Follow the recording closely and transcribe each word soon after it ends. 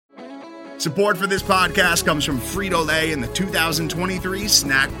Support for this podcast comes from Frito-Lay and the 2023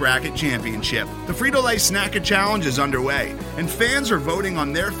 Snack Bracket Championship. The Frito-Lay Snack Challenge is underway, and fans are voting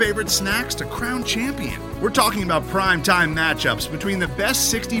on their favorite snacks to crown champion. We're talking about prime-time matchups between the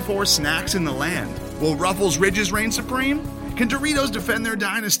best 64 snacks in the land. Will Ruffles Ridges reign supreme? Can Doritos defend their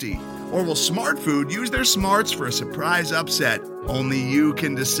dynasty? Or will Smart Food use their smarts for a surprise upset? Only you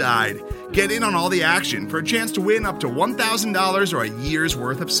can decide. Get in on all the action for a chance to win up to $1,000 or a year's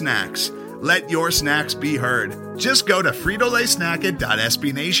worth of snacks. Let your snacks be heard. Just go to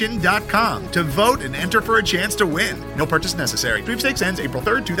fritolaysnacket.sbnation.com to vote and enter for a chance to win. No purchase necessary. Sweepstakes ends April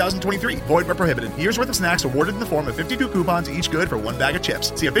 3rd, 2023. Void where prohibited. Year's worth of snacks awarded in the form of 52 coupons, each good for one bag of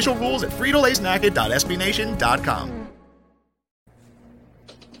chips. See official rules at fritolaysnacket.sbnation.com.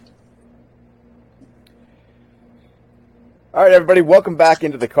 All right, everybody, welcome back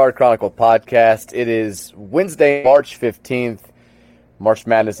into the Card Chronicle podcast. It is Wednesday, March 15th. March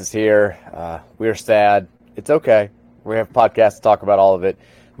Madness is here. We're sad. It's okay. We have a podcast to talk about all of it.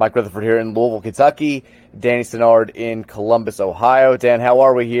 Mike Rutherford here in Louisville, Kentucky. Danny Sennard in Columbus, Ohio. Dan, how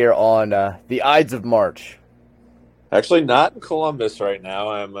are we here on the Ides of March? Actually, not in Columbus right now.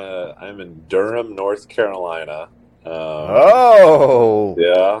 I'm in Durham, North Carolina.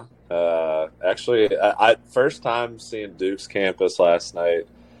 Yeah. Actually, I first time seeing Duke's campus last night.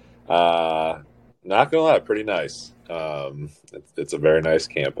 Not gonna lie, pretty nice. It's a very nice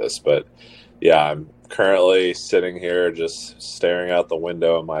campus, but yeah, I'm currently sitting here just staring out the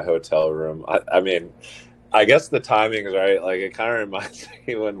window in my hotel room. I mean, I guess the timing is right. Like, it kind of reminds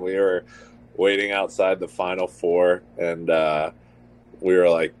me when we were waiting outside the Final Four, and we were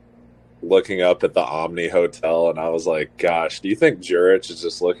like looking up at the Omni Hotel, and I was like, gosh, do you think Jurich is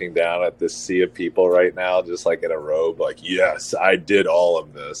just looking down at this sea of people right now, just like in a robe, like, yes, I did all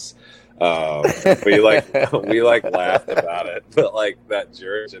of this. We laughed about it, but like that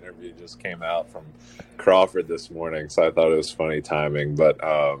Jurich interview just came out from Crawford this morning, so I thought it was funny timing. But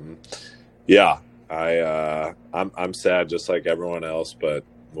yeah, I'm sad just like everyone else, but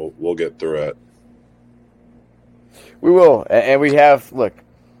we'll get through it. We will, and we have. Look,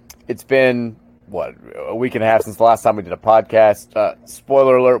 it's been a week and a half since the last time we did a podcast.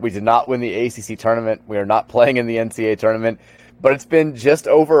 Spoiler alert: we did not win the ACC tournament. We are not playing in the NCAA tournament. But it's been just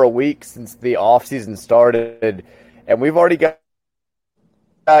over a week since the offseason started, and we've already got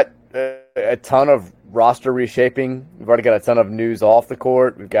a ton of roster reshaping. We've already got a ton of news off the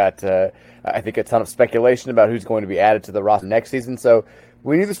court. We've got, I think, a ton of speculation about who's going to be added to the roster next season. So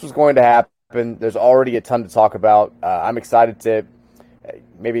we knew this was going to happen. There's already a ton to talk about. I'm excited to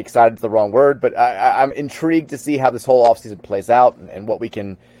 – maybe excited is the wrong word, but I'm intrigued to see how this whole offseason plays out and what we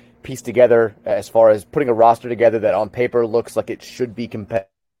can – piece together as far as putting a roster together that on paper looks like it should be competitive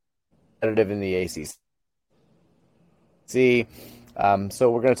in the ACC. So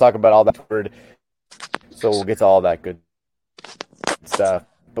we're going to talk about all that. So we'll get to all that good stuff.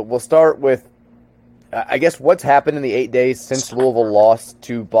 But we'll start with, I guess, what's happened in the 8 days since Louisville lost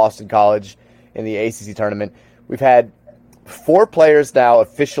to Boston College in the ACC tournament. We've had 4 players now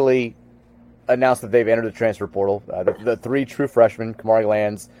officially announce that they've entered the transfer portal. The 3 true freshmen, Kamari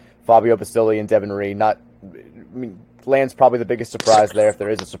Lands, Fabio Basili, and Devin Ree. Land's probably the biggest surprise there, if there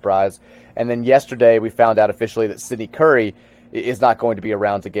is a surprise. And then yesterday we found out officially that Sydney Curry is not going to be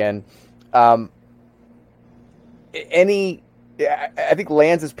around again. I think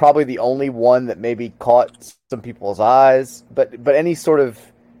Lands is probably the only one that maybe caught some people's eyes. But any sort of,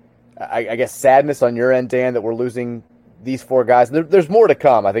 I guess, sadness on your end, Dan, that we're losing these 4 guys. There's more to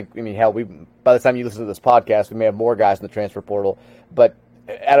come. I think, by the time you listen to this podcast, we may have more guys in the transfer portal. But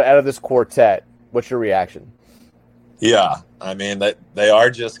out of this quartet, what's your reaction? Yeah, they are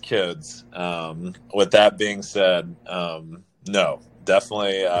just kids. With that being said, no,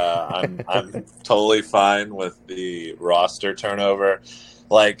 definitely, I'm totally fine with the roster turnover.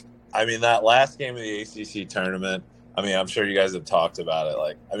 That last game of the ACC tournament, I'm sure you guys have talked about it.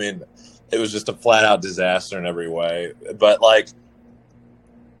 It was just a flat-out disaster in every way. But,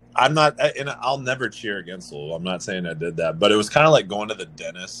 I'm not – and I'll never cheer against Louisville. I'm not saying I did that. But it was kind of like going to the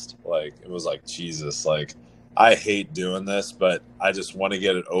dentist. It was like, Jesus, I hate doing this, but I just want to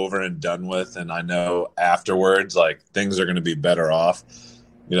get it over and done with. And I know afterwards, things are going to be better off.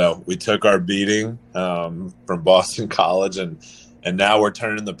 We took our beating from Boston College, and now we're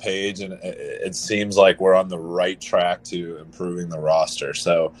turning the page, and it seems like we're on the right track to improving the roster.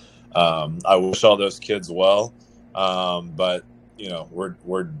 So – I wish all those kids well, but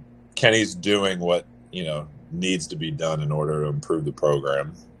we're Kenny's doing what needs to be done in order to improve the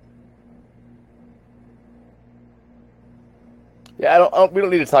program. Yeah, we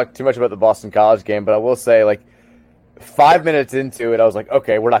don't need to talk too much about the Boston College game, but I will say, 5 minutes into it, I was like,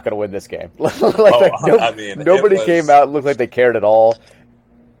 okay, we're not going to win this game. Nobody came out and looked like they cared at all.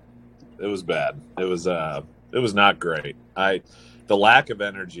 It was bad. It was not great. The lack of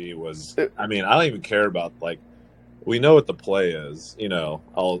energy was. I don't even care about we know what the play is.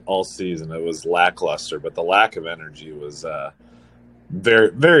 All season it was lackluster, but the lack of energy was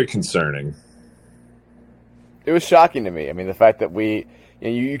very, very concerning. It was shocking to me. I mean, the fact that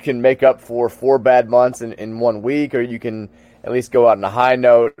you can make up for 4 bad months in 1 week, or you can at least go out on a high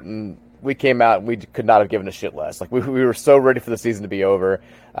note. And we came out and we could not have given a shit less. We were so ready for the season to be over,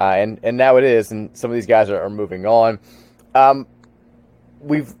 and now it is. And some of these guys are moving on.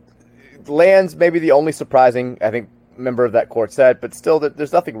 Land's maybe the only surprising, I think, member of that quartet, but still,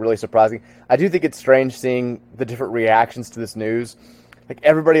 there's nothing really surprising. I do think it's strange seeing the different reactions to this news.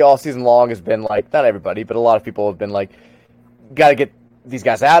 Everybody all season long has been not everybody, but a lot of people have been got to get these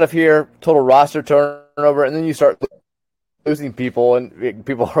guys out of here, total roster turnover, and then you start losing people, and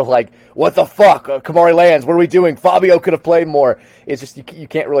people are like, what the fuck? Kamari Lands, what are we doing? Fabio could have played more. It's just, you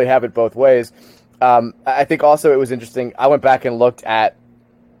can't really have it both ways. I think also it was interesting. I went back and looked at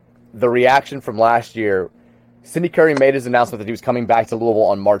the reaction from last year. Cindy Curry made his announcement that he was coming back to Louisville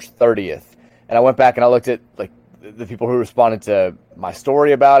on March 30th. And I went back and I looked at the people who responded to my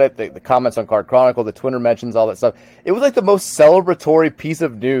story about it, the comments on Card Chronicle, the Twitter mentions, all that stuff. It was the most celebratory piece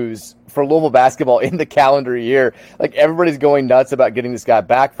of news for Louisville basketball in the calendar year. Everybody's going nuts about getting this guy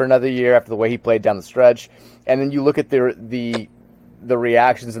back for another year after the way he played down the stretch. And then you look at the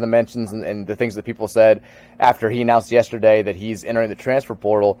reactions and the mentions and the things that people said after he announced yesterday that he's entering the transfer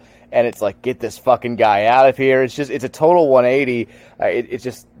portal, and it's get this fucking guy out of here. It's a total 180. It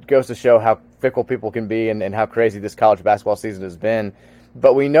just goes to show how fickle people can be and how crazy this college basketball season has been.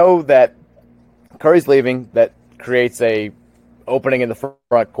 But we know that Curry's leaving. That creates a opening in the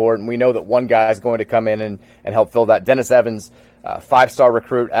front court, and we know that one guy is going to come in and help fill that. Dennis Evans, 5-star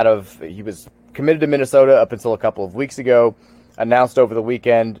recruit he was committed to Minnesota up until a couple of weeks ago, announced over the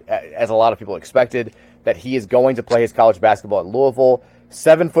weekend, as a lot of people expected, that he is going to play his college basketball at Louisville.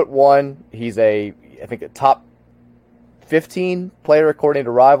 7'1". He's I think a top 15 player according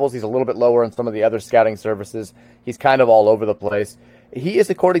to Rivals. He's a little bit lower on some of the other scouting services. He's kind of all over the place. He is,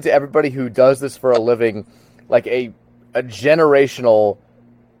 according to everybody who does this for a living, a generational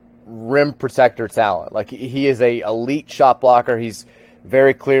rim protector talent. He is a elite shot blocker. He's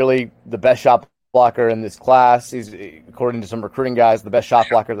very clearly the best shot blocker in this class. He's, according to some recruiting guys, the best shot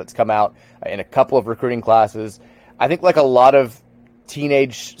blocker that's come out in a couple of recruiting classes. I think a lot of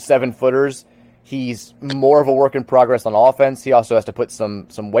teenage 7-footers, he's more of a work in progress on offense. He also has to put some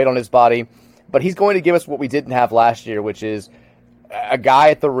weight on his body. But he's going to give us what we didn't have last year, which is a guy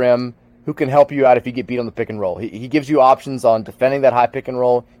at the rim who can help you out if you get beat on the pick and roll. He gives you options on defending that high pick and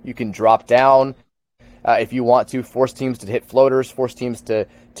roll. You can drop down if you want to, force teams to hit floaters, force teams to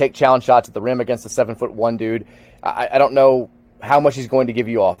take challenge shots at the rim against a 7'1" dude. I don't know how much he's going to give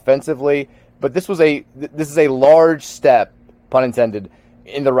you offensively, but this is a large step, pun intended,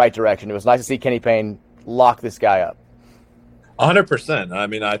 in the right direction. It was nice to see Kenny Payne lock this guy up.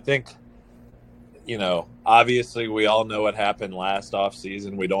 100%. I think, obviously we all know what happened last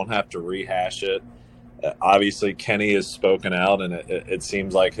offseason. We don't have to rehash it. Obviously Kenny has spoken out, and it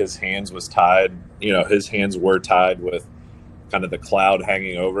seems like his hands were tied with kind of the cloud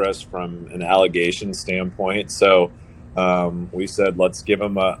hanging over us from an allegation standpoint. So we said, let's give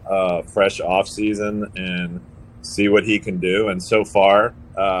him a fresh offseason and see what he can do. And so far,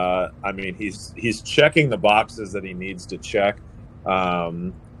 he's checking the boxes that he needs to check.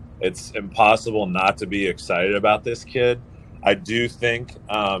 It's impossible not to be excited about this kid. I do think,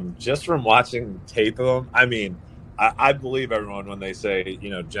 just from watching tape of him, I believe everyone when they say,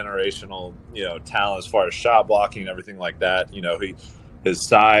 generational, talent as far as shot blocking and everything like that. His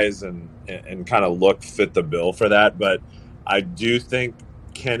size and kind of look fit the bill for that. But I do think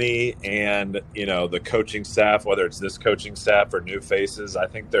Kenny and, the coaching staff, whether it's this coaching staff or new faces, I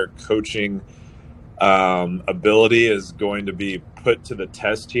think their coaching ability is going to be put to the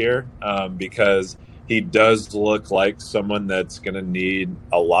test here, because he does look like someone that's going to need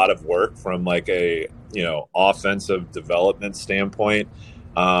a lot of work from a offensive development standpoint.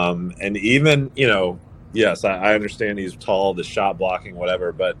 And even, yes, I understand he's tall, the shot blocking,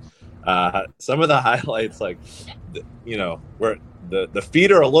 whatever, but some of the highlights, where the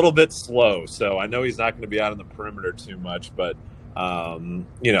feet are a little bit slow. So I know he's not going to be out on the perimeter too much, but,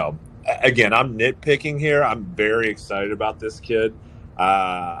 again, I'm nitpicking here. I'm very excited about this kid.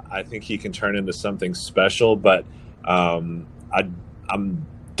 I think he can turn into something special, but I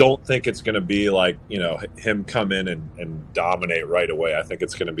don't think it's going to be him come in and dominate right away. I think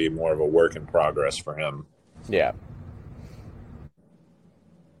it's going to be more of a work in progress for him. Yeah.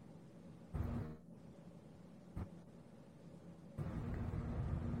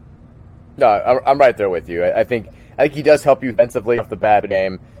 No, I'm right there with you. I think he does help you defensively off the bad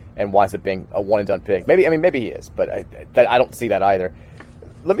game and winds up being a one and done pick. Maybe he is, but I don't see that either.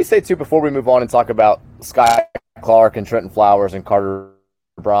 Let me say too before we move on and talk about Sky Clark and Trenton Flowers and Carter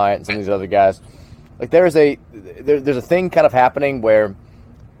Bryant and some of these other guys. Like there's a thing kind of happening where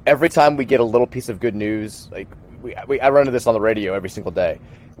every time we get a little piece of good news, like I run into this on the radio every single day.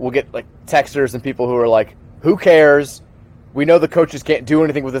 We'll get like texters and people who are like, "Who cares? We know the coaches can't do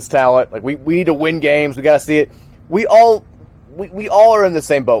anything with this talent. Like we need to win games. We got to see it." We all are in the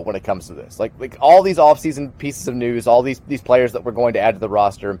same boat when it comes to this. Like all these offseason pieces of news, all these players that we're going to add to the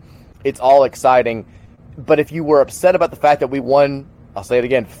roster, it's all exciting. But if you were upset about the fact that we won, I'll say it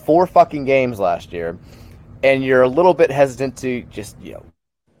again, 4 fucking games last year, and you're a little bit hesitant to just,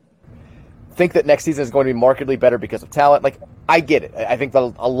 think that next season is going to be markedly better because of talent, like, I get it. I think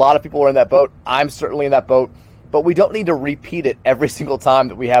that a lot of people are in that boat. I'm certainly in that boat. But we don't need to repeat it every single time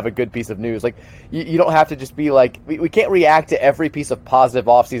that we have a good piece of news. Like, you don't have to just be like, we can't react to every piece of positive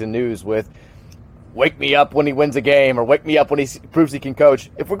offseason news with, wake me up when he wins a game or wake me up when he proves he can coach.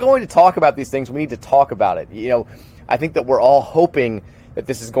 If we're going to talk about these things, we need to talk about it. I think that we're all hoping that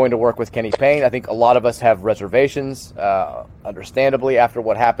this is going to work with Kenny Payne. I think a lot of us have reservations, understandably, after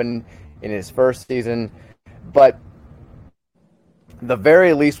what happened in his first season. But the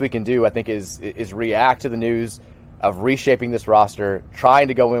very least we can do, I think, is react to the news of reshaping this roster, trying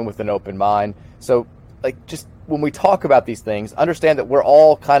to go in with an open mind. So, just when we talk about these things, understand that we're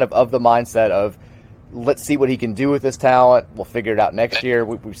all kind of the mindset of, let's see what he can do with this talent. We'll figure it out next year.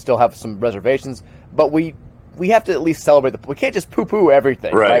 We still have some reservations, but we have to at least celebrate we can't just poo-poo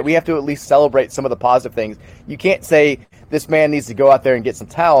everything, right? We have to at least celebrate some of the positive things. You can't say this man needs to go out there and get some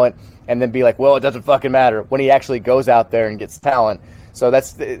talent and then be like, well, it doesn't fucking matter when he actually goes out there and gets talent. So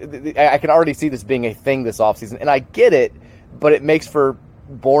that's I can already see this being a thing this offseason, and I get it, but it makes for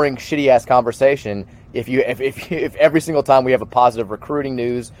boring, shitty-ass conversation if every single time we have a positive recruiting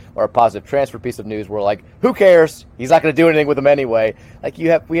news or a positive transfer piece of news, we're like, who cares? He's not going to do anything with them anyway. Like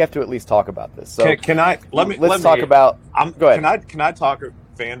we have to at least talk about this. So let's talk about. Go ahead. Can I talk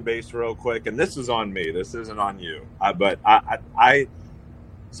fan base real quick? And this is on me. This isn't on you.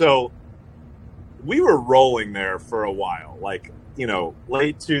 So we were rolling there for a while, like,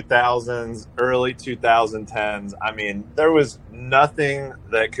 late 2000s, early 2010s. I mean, there was nothing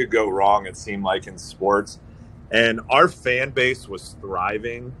that could go wrong, it seemed like, in sports. And our fan base was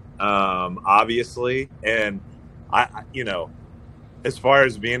thriving, obviously. And, as far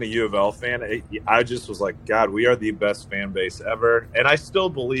as being a U of L fan, I just was like, God, we are the best fan base ever. And I still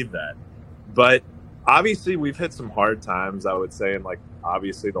believe that. But obviously we've hit some hard times, I would say, in,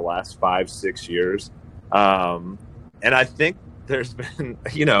 obviously the last 5-6 years. And I think there's been,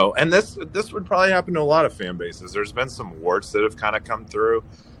 and this would probably happen to a lot of fan bases. There's been some warts that have kind of come through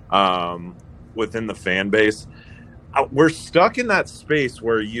within the fan base. We're stuck in that space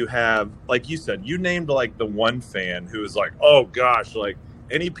where you have, like you said, you named the one fan who is like, oh gosh,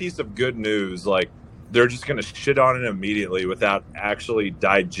 any piece of good news, they're just going to shit on it immediately without actually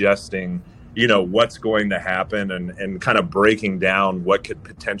digesting, what's going to happen and kind of breaking down what could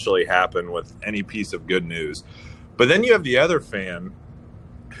potentially happen with any piece of good news. But then you have the other fan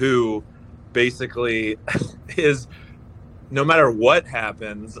who basically is, no matter what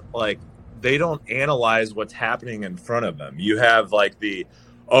happens, they don't analyze what's happening in front of them. You have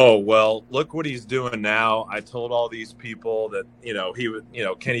oh, well, look what he's doing now. I told all these people that, he would,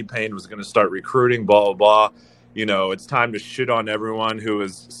 Kenny Payne was going to start recruiting, blah, blah, blah. It's time to shit on everyone who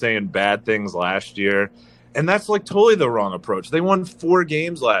was saying bad things last year. And that's totally the wrong approach. They won 4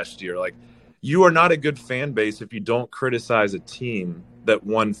 games last year. You are not a good fan base if you don't criticize a team that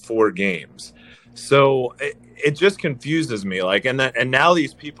won 4 games. So it just confuses me. And now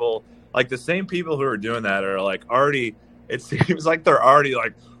these people, the same people who are doing that are already, it seems like they're already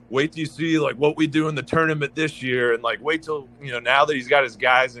wait till you see what we do in the tournament this year. And wait till, now that he's got his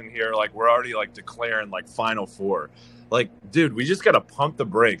guys in here, we're already declaring Final Four. Dude, we just got to pump the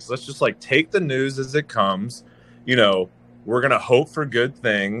brakes. Let's just take the news as it comes. We're going to hope for good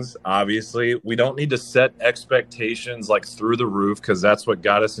things, obviously. We don't need to set expectations through the roof because that's what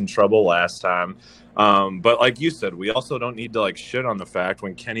got us in trouble last time. But like you said, we also don't need to shit on the fact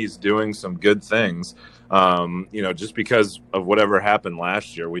when Kenny's doing some good things. Just because of whatever happened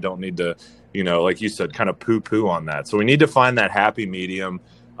last year, we don't need to, like you said, kind of poo-poo on that. So we need to find that happy medium.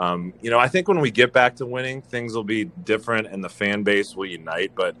 I think when we get back to winning, things will be different and the fan base will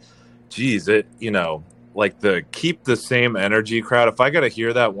unite. But, geez, the keep the same energy crowd. If I got to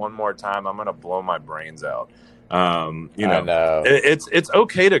hear that one more time, I'm going to blow my brains out. I know. It's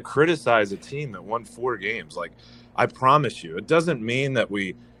okay to criticize a team that won 4 games. I promise you, it doesn't mean that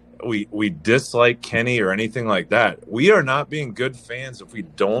we we dislike Kenny or anything like that. We are not being good fans if we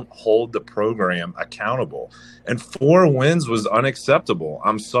don't hold the program accountable. And 4 wins was unacceptable.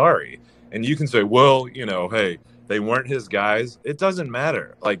 I'm sorry. And you can say, well, hey, they weren't his guys. It doesn't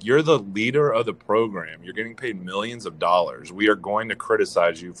matter. Like, you're the leader of the program. You're getting paid millions of dollars. We are going to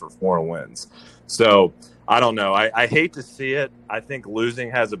criticize you for 4 wins. So I don't know. I hate to see it. I think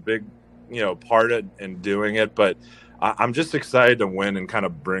losing has a big, part in doing it, but I'm just excited to win and kind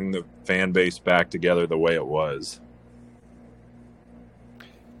of bring the fan base back together the way it was.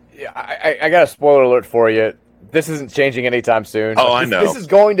 Yeah, I got a spoiler alert for you. This isn't changing anytime soon. Oh, I know. This is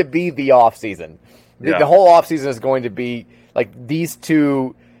going to be the offseason. The whole offseason is going to be like these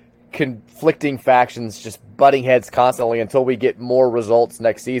two conflicting factions just butting heads constantly until we get more results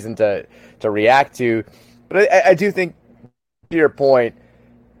next season to react to. But I do think, to your point,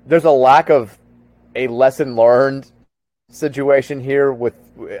 there's a lack of a lesson learned situation here with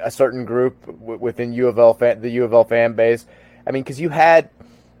a certain group within the U of L fan base. I mean, because you had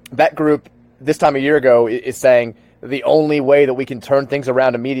that group this time a year ago is saying the only way that we can turn things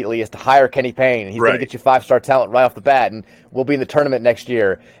around immediately is to hire Kenny Payne. He's going to get you 5-star talent right off the bat, and we'll be in the tournament next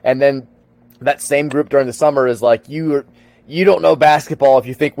year. And then that same group during the summer is like, you don't know basketball if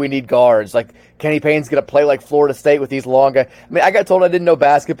you think we need guards. Like, Kenny Payne's going to play like Florida State with these long guys. I mean, I got told I didn't know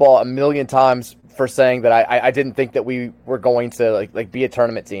basketball a million times for saying that I didn't think that we were going to like be a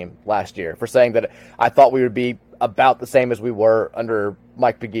tournament team last year, for saying that I thought we would be about the same as we were under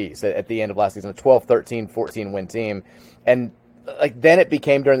Mike Pegues at the end of last season, a 12, 13, 14 win team. And like then it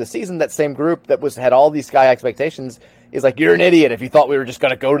became during the season that same group that had all these sky expectations is like, you're an idiot if you thought we were just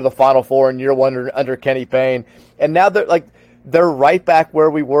going to go to the Final Four in year one under Kenny Payne. And now they're right back where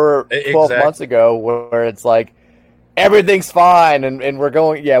we were 12 months ago, where it's like, everything's fine, and we're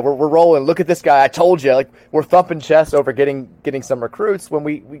going, we're rolling. Look at this guy. I told you. Like, we're thumping chests over getting some recruits when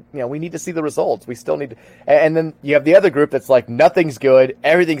we need to see the results. We still need to. And then you have the other group that's like, nothing's good,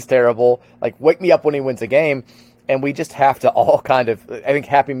 everything's terrible. Like, wake me up when he wins a game. And we just have to all kind of, I think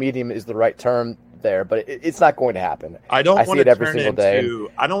happy medium is the right term there, but it's not going to happen. I don't want to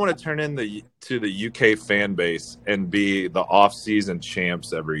turn into the UK fan base and be the off-season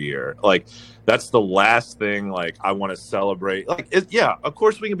champs every year. Like, that's the last thing, like, I want to celebrate. Like, of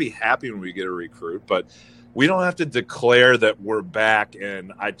course we can be happy when we get a recruit, but we don't have to declare that we're back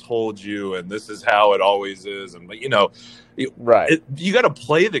and I told you and this is how it always is. And, right. You got to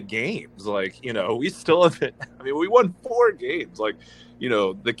play the games. Like, we still have it. I mean, we won 4 games. Like,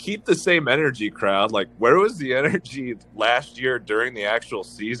 the keep the same energy crowd. Like, where was the energy last year during the actual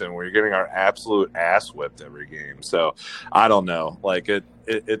season where you're getting our absolute ass whipped every game? So I don't know. Like,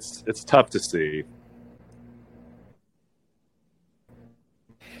 it's tough to see.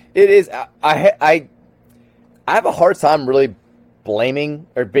 It is. I have a hard time really blaming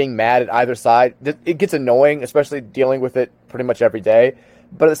or being mad at either side. It gets annoying, especially dealing with it pretty much every day.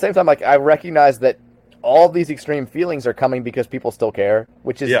 But at the same time, like, I recognize that all these extreme feelings are coming because people still care,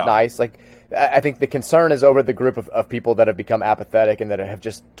 which is nice. Like, I think the concern is over the group of people that have become apathetic and that have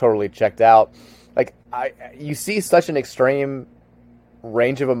just totally checked out. Like, you see such an extreme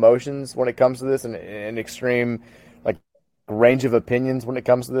range of emotions when it comes to this, and an extreme range of opinions when it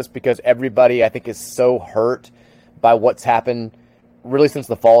comes to this, because everybody, I think, is so hurt by what's happened really since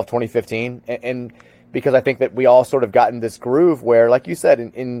the fall of 2015. And because I think that we all sort of got in this groove where, like you said,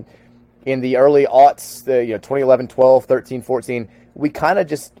 in the early aughts, 2011, 12, 13, 14, we kind of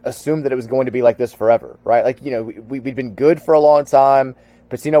just assumed that it was going to be like this forever, right? Like, we'd been good for a long time.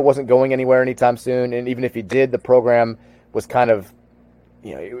 Pitino wasn't going anywhere anytime soon. And even if he did, the program was kind of,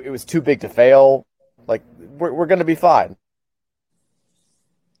 it was too big to fail. Like, we're going to be fine.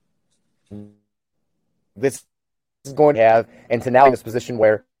 This is going to have, and to now in this position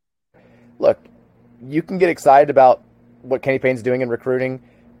where, look, you can get excited about what Kenny Payne's doing in recruiting.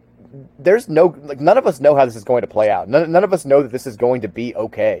 There's none of us know how this is going to play out. None of us know that this is going to be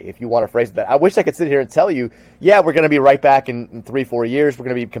okay, if you want to phrase it that. I wish I could sit here and tell you, we're going to be right back in 3-4 years. We're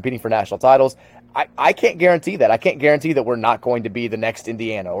going to be competing for national titles. I can't guarantee that. I can't guarantee that we're not going to be the next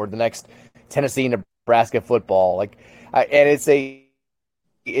Indiana or the next Tennessee, Nebraska football. And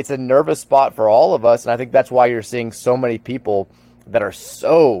it's a nervous spot for all of us, and I think that's why you're seeing so many people that are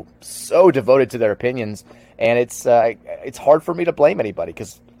so devoted to their opinions. And it's hard for me to blame anybody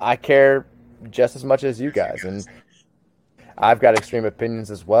because I care just as much as you guys, and I've got extreme opinions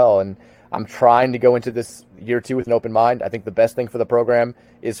as well. And I'm trying to go into this year 2 with an open mind. I think the best thing for the program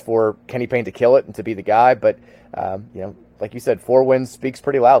is for Kenny Payne to kill it and to be the guy. But like you said, 4 wins speaks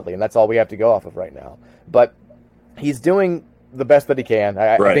pretty loudly, and that's all we have to go off of right now. But he's doing the best that he can.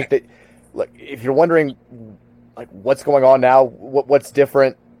 I think that, look, if you're wondering, like, what's going on now, what's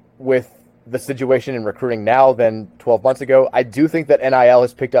different, with the situation in recruiting now than 12 months ago. I do think that NIL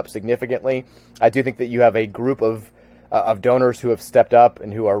has picked up significantly. I do think that you have a group of donors who have stepped up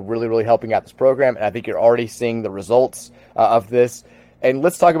and who are really, really helping out this program. And I think you're already seeing the results of this. And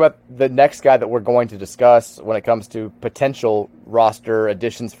let's talk about the next guy that we're going to discuss when it comes to potential roster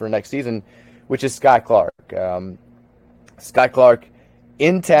additions for next season, which is Sky Clark. Sky Clark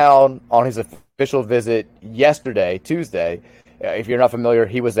in town on his official visit yesterday, Tuesday. If you're not familiar,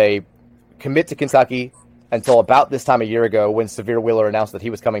 he was a commit to Kentucky until about this time a year ago when Severe Wheeler announced that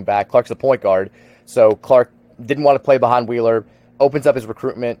he was coming back. Clark's a point guard, so Clark didn't want to play behind Wheeler, opens up his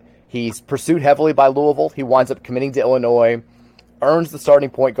recruitment. He's pursued heavily by Louisville. He winds up committing to Illinois, earns the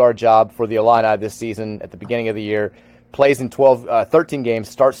starting point guard job for the Illini this season at the beginning of the year, plays in 13 games,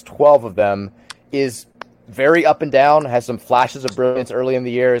 starts 12 of them, is very up and down, has some flashes of brilliance early in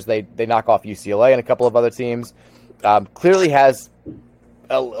the year as they knock off UCLA and a couple of other teams. Clearly has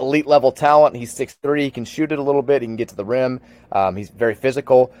elite level talent. He's 6'3", he can shoot it a little bit, he can get to the rim. He's very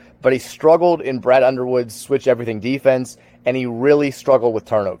physical, but he struggled in Brad Underwood's switch everything defense, and he really struggled with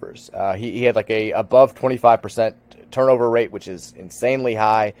turnovers. He had like a above 25% turnover rate, which is insanely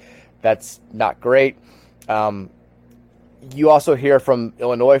high. That's not great. You also hear from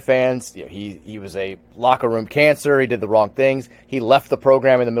Illinois fans, he was a locker room cancer. He did the wrong things. He left the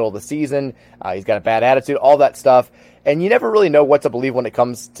program in the middle of the season. He's got a bad attitude, all that stuff. And you never really know what to believe when it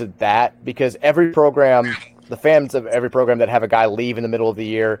comes to that, because every program, the fans of every program that have a guy leave in the middle of the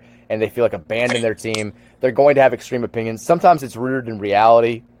year and they feel like abandon their team, they're going to have extreme opinions. Sometimes it's rooted in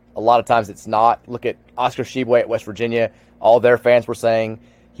reality. A lot of times it's not. Look at Oscar Tshiebwe at West Virginia. All their fans were saying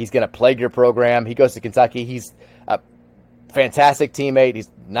he's going to plague your program. He goes to Kentucky. He's a fantastic teammate. He's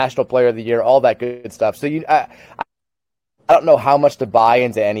National Player of the Year, all that good stuff. So I don't know how much to buy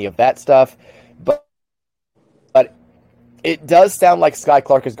into any of that stuff, but it does sound like Sky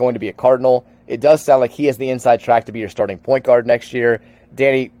Clark is going to be a Cardinal. It does sound like he has the inside track to be your starting point guard next year.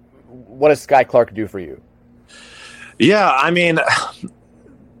 Danny, what does Sky Clark do for you? Yeah, I mean,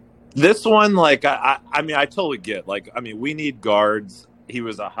 this one, like, I mean, I totally get. Like, I mean, we need guards. He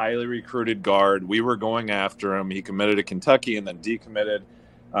was a highly recruited guard. We were going after him. He committed to Kentucky and then decommitted,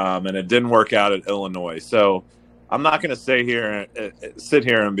 and it didn't work out at Illinois. So I'm not going to sit here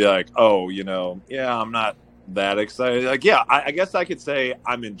and be like, oh, yeah, I'm not that excited. Like, yeah, I guess I could say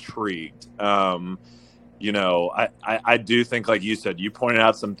I'm intrigued. I do think, like you said, you pointed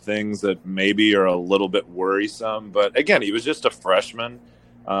out some things that maybe are a little bit worrisome. But again, he was just a freshman.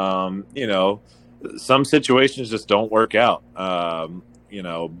 Some situations just don't work out.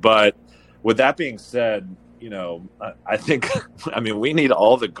 But with that being said, I think, I mean, we need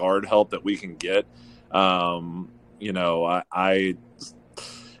all the guard help that we can get.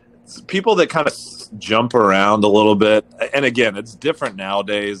 People that kind of jump around a little bit, and again, it's different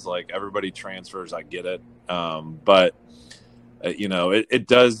nowadays. Like, everybody transfers, I get it. But it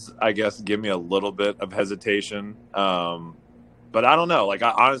does, I guess, give me a little bit of hesitation. But I don't know. Like,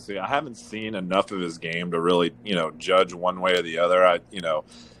 honestly, I haven't seen enough of his game to really, judge one way or the other.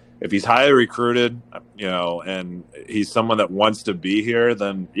 If he's highly recruited, and he's someone that wants to be here,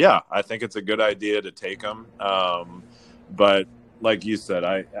 then yeah, I think it's a good idea to take him. But like you said,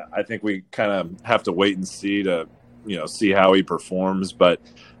 I think we kind of have to wait and see to, see how he performs. But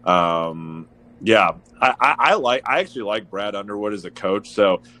yeah, I actually like Brad Underwood as a coach.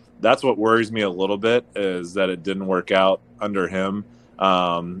 So that's what worries me a little bit, is that it didn't work out under him.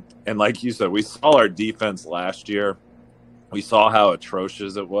 And like you said, we saw our defense last year. We saw how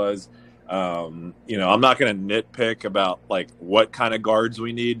atrocious it was. I'm not going to nitpick about like what kind of guards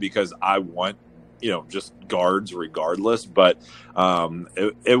we need, because I want, just guards regardless. But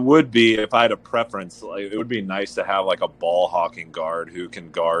it would be, if I had a preference, like, it would be nice to have like a ball hawking guard who can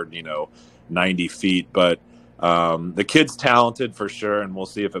guard, 90 feet. But the kid's talented for sure, and we'll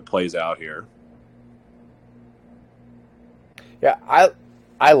see if it plays out here. Yeah,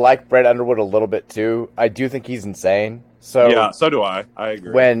 I like Brad Underwood a little bit too. I do think he's insane. So yeah, so do I. I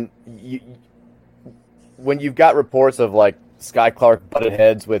agree. When you've got reports of like Sky Clark butted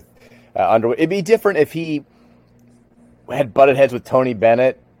heads with Underwood, it'd be different if he had butted heads with Tony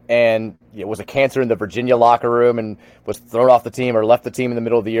Bennett and was a cancer in the Virginia locker room and was thrown off the team or left the team in the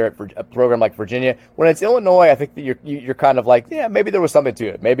middle of the year at a program like Virginia. When it's Illinois, I think that you're kind of like, yeah, maybe there was something to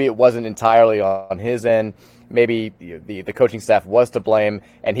it. Maybe it wasn't entirely on his end. Maybe the coaching staff was to blame,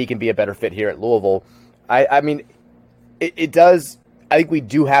 and he can be a better fit here at Louisville. I mean, it does. I think we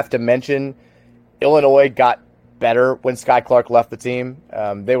do have to mention Illinois got better when Sky Clark left the team.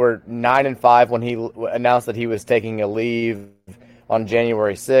 They were 9-5 when he announced that he was taking a leave on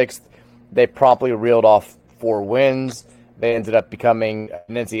January 6th. They promptly reeled off 4 wins. They ended up becoming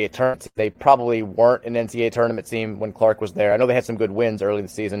an NCAA tournament. They probably weren't an NCAA tournament team when Clark was there. I know they had some good wins early in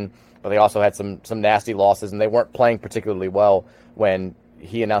the season, but they also had some nasty losses, and they weren't playing particularly well when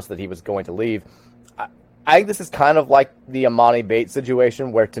he announced that he was going to leave. I think this is kind of like the Amani Bates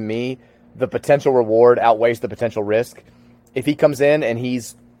situation, where to me, the potential reward outweighs the potential risk. If he comes in and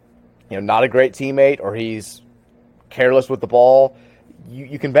he's not a great teammate, or he's careless with the ball,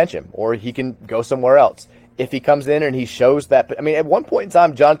 you can bench him, or he can go somewhere else. If he comes in and he shows that, at one point in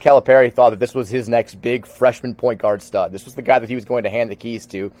time, John Calipari thought that this was his next big freshman point guard stud. This was the guy that he was going to hand the keys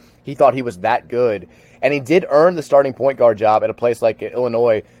to. He thought he was that good. And he did earn the starting point guard job at a place like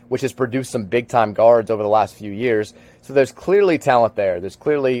Illinois, which has produced some big-time guards over the last few years. So there's clearly talent there. There's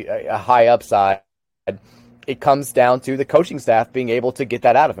clearly a high upside. It comes down to the coaching staff being able to get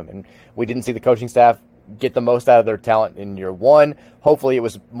that out of him. And we didn't see the coaching staff get the most out of their talent in year one. Hopefully it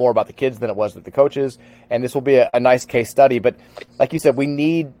was more about the kids than it was with the coaches. And this will be a nice case study. But like you said, we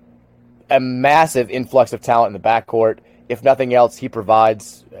need a massive influx of talent in the backcourt. If nothing else, he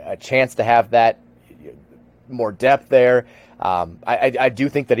provides a chance to have that more depth there. I do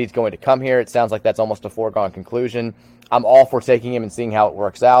think that he's going to come here. It sounds like that's almost a foregone conclusion. I'm all for taking him and seeing how it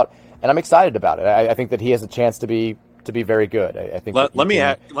works out, and I'm excited about it. I think that he has a chance to be very good. I think. Let me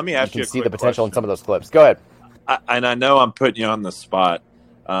ask you. Can see the potential in some of those clips. Go ahead. I know I'm putting you on the spot,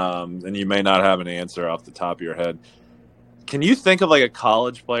 and you may not have an answer off the top of your head. Can you think of like a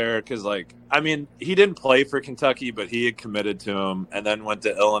college player? Because he didn't play for Kentucky, but he had committed to him, and then went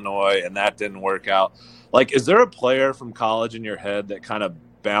to Illinois, and that didn't work out. Like, is there a player from college in your head that kind of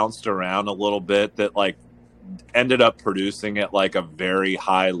bounced around a little bit that ended up producing at like a very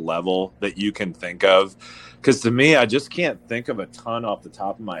high level that you can think of? Because to me, I just can't think of a ton off the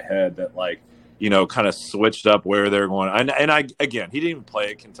top of my head that kind of switched up where they're going. He didn't even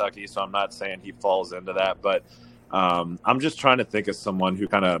play at Kentucky, so I'm not saying he falls into that, but I'm just trying to think of someone who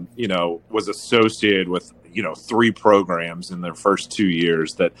kind of, was associated with, 3 programs in their first 2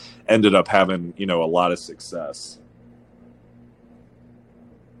 years that ended up having, a lot of success.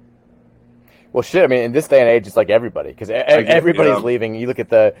 Well, shit. In this day and age, it's like everybody, because everybody's leaving. You look at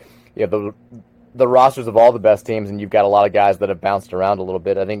the rosters of all the best teams, and you've got a lot of guys that have bounced around a little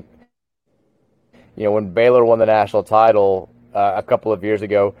bit. I think, when Baylor won the national title a couple of years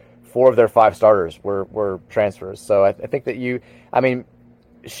ago, 4 of their 5 starters were transfers. So I think that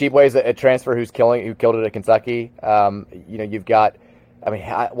Sheboy's a transfer who killed it at Kentucky. You've got,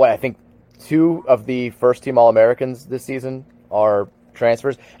 I think 2 of the first team All-Americans this season are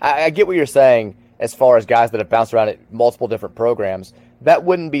transfers. I get what you're saying as far as guys that have bounced around at multiple different programs. That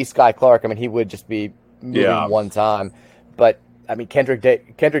wouldn't be Sky Clark. He would just be moving one time. But Kendrick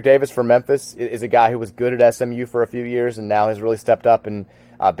Davis from Memphis is a guy who was good at SMU for a few years and now has really stepped up and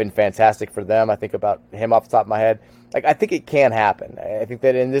been fantastic for them. I think about him off the top of my head. I think it can happen. I think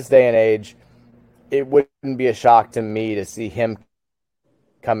that in this day and age, it wouldn't be a shock to me to see him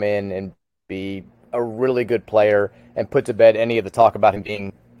come in and be a really good player and put to bed any of the talk about him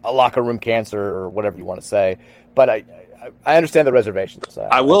being a locker room cancer or whatever you want to say. But I understand the reservations.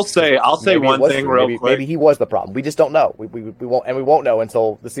 I'll say one thing real quick. Maybe he was the problem. We just don't know. We won't know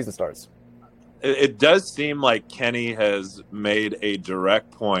until the season starts. It does seem like Kenny has made a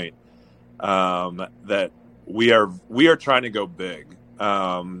direct point that we are trying to go big,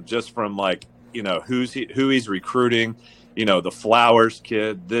 just from who he's recruiting, the Flowers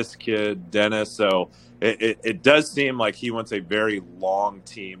kid, this kid, Dennis. So it does seem like he wants a very long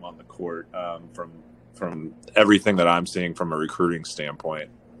team on the court, from everything that I'm seeing from a recruiting standpoint.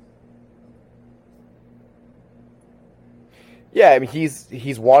 Yeah, he's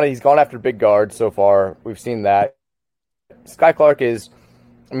gone after big guards so far. We've seen that. Sky Clark is,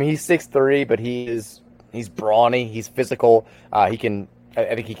 he's 6'3", but he's brawny, he's physical. I think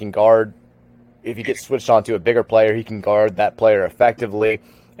he can guard. If he gets switched on to a bigger player, he can guard that player effectively.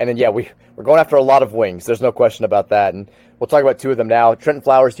 And then we're going after a lot of wings. There's no question about that. And we'll talk about 2 of them now. Trenton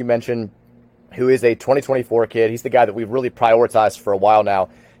Flowers, you mentioned, who is a 2024 kid. He's the guy that we've really prioritized for a while now.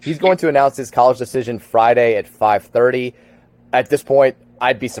 He's going to announce his college decision Friday at 5:30. At this point,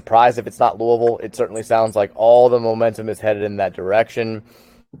 I'd be surprised if it's not Louisville. It certainly sounds like all the momentum is headed in that direction.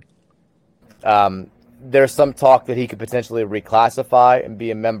 There's some talk that he could potentially reclassify and be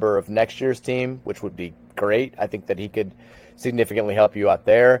a member of next year's team, which would be great. I think that he could significantly help you out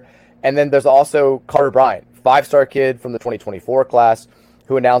there. And then there's also Carter Bryant, 5-star kid from the 2024 class,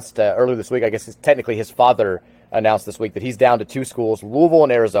 who announced earlier this week, I guess technically his father announced this week, that he's down to 2 schools, Louisville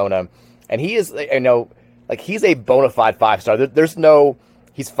and Arizona. And he is, he's a bona fide 5-star. There's no,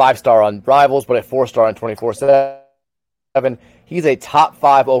 he's 5-star on Rivals, but a 4-star on 24/7. He's a top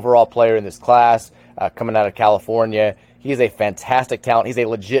 5 overall player in this class, coming out of California. He is a fantastic talent. He's a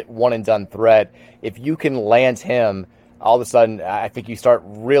legit one-and-done threat. If you can land him, all of a sudden, I think you start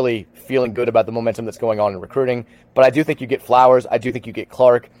really feeling good about the momentum that's going on in recruiting. But I do think you get Flowers. I do think you get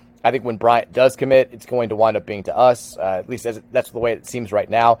Clark. I think when Bryant does commit, it's going to wind up being to us. At least that's the way it seems right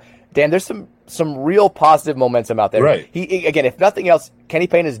now. Dan, there's some real positive momentum out there. Right. He again, if nothing else, Kenny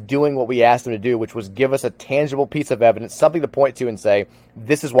Payne is doing what we asked him to do, which was give us a tangible piece of evidence, something to point to and say,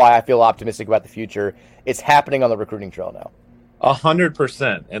 this is why I feel optimistic about the future. It's happening on the recruiting trail now.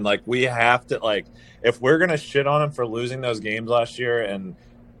 100%. And like, we have to, like, if we're going to shit on him for losing those games last year and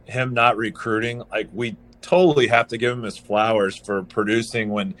him not recruiting, like, we totally have to give him his flowers for producing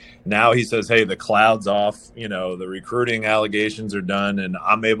when now he says, hey, the cloud's off, you know, the recruiting allegations are done and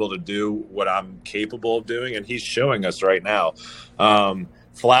I'm able to do what I'm capable of doing. And he's showing us right now.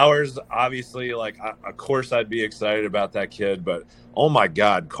 Flowers, obviously, like, of course I'd be excited about that kid, but oh my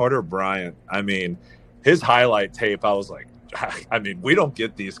God, Carter Bryant. I mean, his highlight tape, I was like, I mean, we don't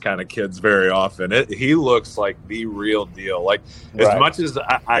get these kind of kids very often. He looks like the real deal. Like, as much as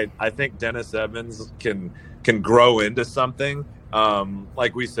I think Dennis Evans can grow into something,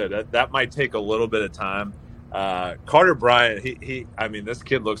 like we said, that might take a little bit of time. Carter Bryant, I mean, this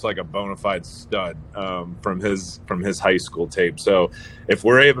kid looks like a bona fide stud from his high school tape. So if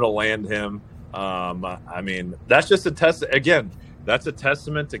we're able to land him, I mean, that's just a test. Again, that's a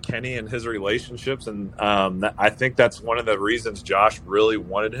testament to Kenny and his relationships. And I think that's one of the reasons Josh really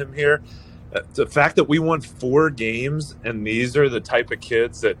wanted him here. The fact that we won 4 games and these are the type of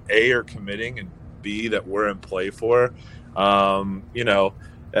kids that A, are committing, and B, that we're in play for. You know,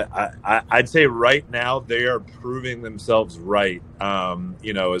 I'd say right now they are proving themselves right.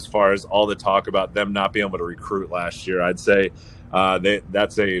 You know, as far as all the talk about them not being able to recruit last year, I'd say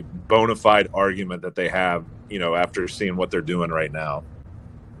that's a bona fide argument that they have, you know, after seeing what they're doing right now.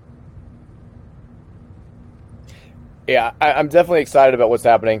 Yeah, I'm definitely excited about what's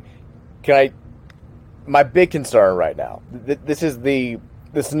happening. My big concern right now, this is the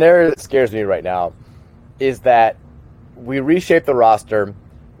scenario that scares me right now, is that we reshape the roster.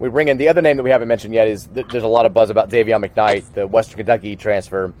 We bring in the other name that we haven't mentioned yet is there's a lot of buzz about Davion McKnight, the Western Kentucky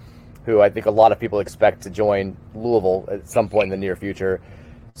transfer, who I think a lot of people expect to join Louisville at some point in the near future.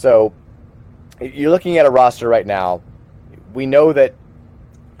 So you're looking at a roster right now. We know that,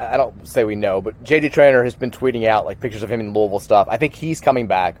 I don't say we know, but J.D. Traynor has been tweeting out like pictures of him in Louisville stuff. I think he's coming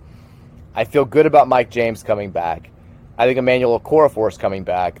back. I feel good about Mike James coming back. I think Emmanuel Okorafor is coming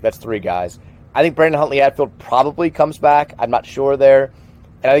back. That's 3 guys. I think Brandon Huntley-Hatfield probably comes back. I'm not sure there.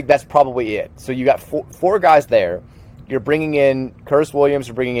 And I think that's probably it. So you got 4 guys there. You're bringing in Curtis Williams.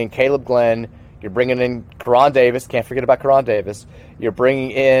 You're bringing in Caleb Glenn. You're bringing in Karan Davis. Can't forget about Karan Davis. You're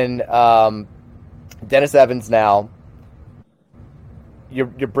bringing in Dennis Evans now. You're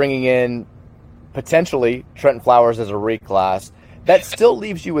bringing in potentially Trenton Flowers as a reclass. That still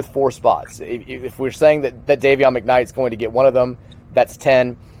leaves you with 4 spots. If we're saying that Davion McKnight's going to get one of them, that's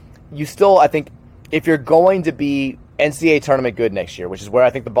 10. You still, I think, if you're going to be NCAA tournament good next year, which is where I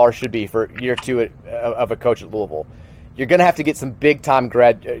think the bar should be for year 2 of a coach at Louisville, you're going to have to get some big-time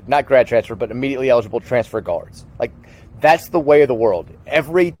not grad transfer, but immediately eligible transfer guards. Like, that's the way of the world.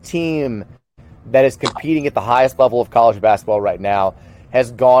 Every team that is competing at the highest level of college basketball right now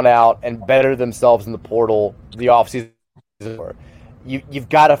has gone out and bettered themselves in the portal the offseason. You've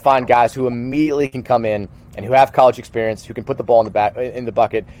got to find guys who immediately can come in and who have college experience, who can put the ball in the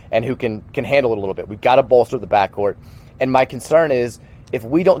bucket, and who can handle it a little bit. We've got to bolster the backcourt. And my concern is if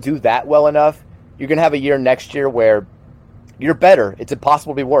we don't do that well enough, you're going to have a year next year where you're better. It's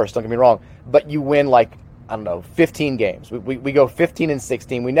impossible to be worse, don't get me wrong. But you win, like, I don't know, 15 games. We go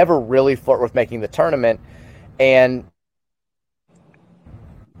 15-16. We never really flirt with making the tournament. And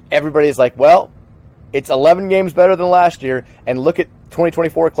everybody's like, well, it's 11 games better than last year, and look at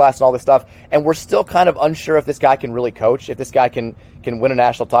 2024 class and all this stuff. And we're still kind of unsure if this guy can really coach, if this guy can win a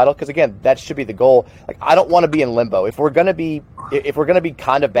national title. Because again, that should be the goal. Like, I don't want to be in limbo. If we're gonna be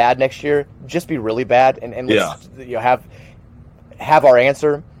kind of bad next year, just be really bad and let's, have our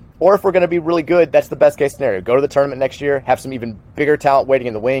answer. Or if we're going to be really good, that's the best case scenario. Go to the tournament next year, have some even bigger talent waiting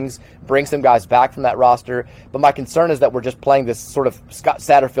in the wings, bring some guys back from that roster. But my concern is that we're just playing this sort of Scott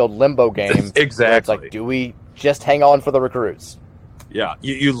Satterfield limbo game. Exactly. It's like, do we just hang on for the recruits? Yeah,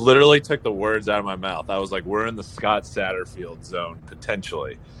 you literally took the words out of my mouth. I was like, we're in the Scott Satterfield zone,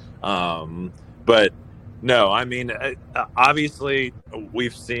 potentially. But no, I mean, obviously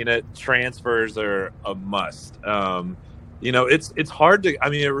we've seen it. Transfers are a must. You know, it's hard to – I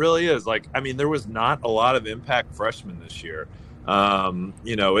mean, it really is. Like, I mean, there was not a lot of impact freshmen this year.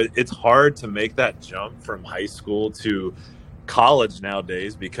 You know, it's hard to make that jump from high school to college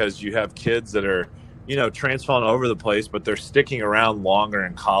nowadays because you have kids that are transferring all over the place, but they're sticking around longer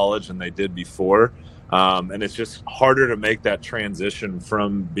in college than they did before. And it's just harder to make that transition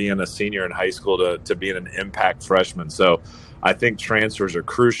from being a senior in high school to being an impact freshman. So I think transfers are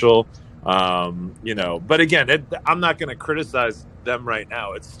crucial. But again, I'm not going to criticize them right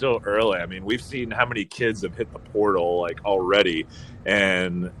now. It's still early. I mean, we've seen how many kids have hit the portal already,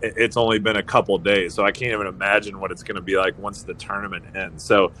 and it's only been a couple days. So I can't even imagine what it's going to be like once the tournament ends.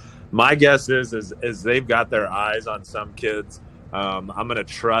 So my guess is they've got their eyes on some kids. I'm going to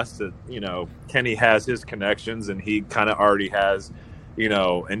trust that, Kenny has his connections, and he kind of already has,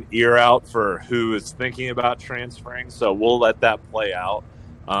 an ear out for who is thinking about transferring. So we'll let that play out.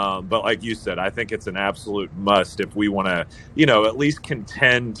 But like you said, I think it's an absolute must if we want to, at least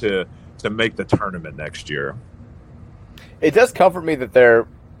contend to make the tournament next year. It does comfort me that they're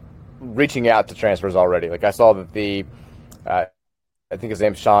reaching out to transfers already. Like I saw that I think his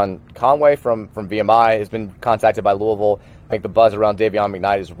name's Sean Conway from VMI has been contacted by Louisville. I think the buzz around Davion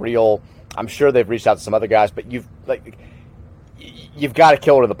McKnight is real. I'm sure they've reached out to some other guys, but you've got to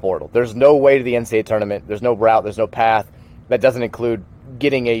kill it in the portal. There's no way to the NCAA tournament. There's no route. There's no path that doesn't include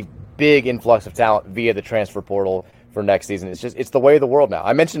getting a big influx of talent via the transfer portal for next season. It's the way of the world now.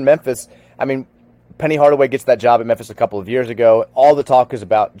 I mentioned Memphis. I mean, Penny Hardaway gets that job at Memphis a couple of years ago. All the talk is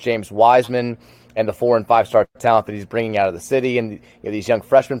about James Wiseman and the 4- and 5-star talent that he's bringing out of the city, and these young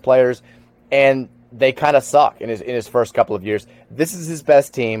freshman players, and they kind of suck in his first couple of years. This is his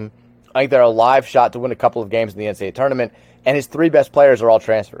best team. I think they're a live shot to win a couple of games in the NCAA tournament, and his 3 best players are all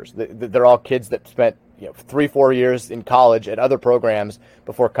transfers. They're all kids that spent 3-4 years in college at other programs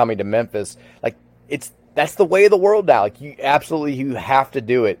before coming to Memphis. That's the way of the world now. You have to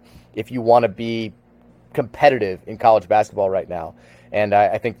do it if you want to be competitive in college basketball right now. And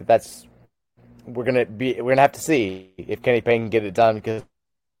I think that's we're gonna have to see if Kenny Payne can get it done, because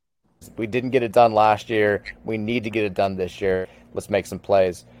we didn't get it done last year. We need to get it done this year. Let's make some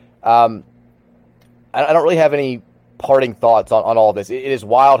plays. I don't really have any parting thoughts on all this. It is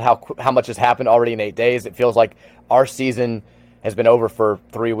wild how much has happened already in 8 days. It feels like our season has been over for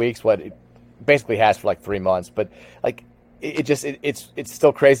 3 weeks. What it basically has for 3 months. But it's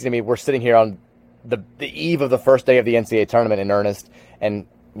still crazy to me. We're sitting here on the eve of the first day of the NCAA tournament in earnest, and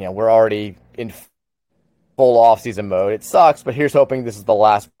we're already in full off-season mode. It sucks, but here's hoping this is the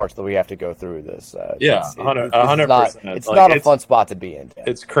last parts that we have to go through this. 100%. It's not a fun spot to be in.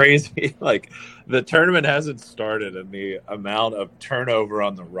 It's crazy. The tournament hasn't started, and the amount of turnover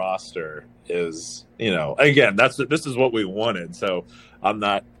on the roster is, again, this is what we wanted. So I'm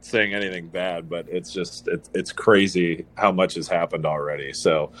not saying anything bad, but it's just it's crazy how much has happened already.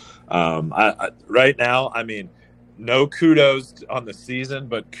 So right now, I mean, no kudos on the season,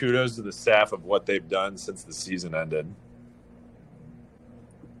 but kudos to the staff of what they've done since the season ended.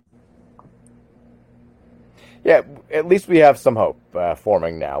 Yeah, at least we have some hope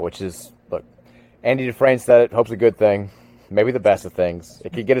forming now, which is, look, Andy Dufresne said it, hope's a good thing, maybe the best of things.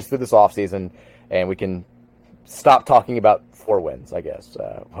 It could get us through this offseason, and we can stop talking about 4 wins, I guess,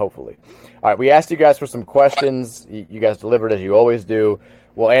 hopefully. All right, we asked you guys for some questions. You guys delivered as you always do.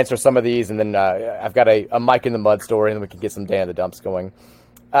 We'll answer some of these, and then I've got a Mike in the Mud story, and then we can get some Dan the Dumps going.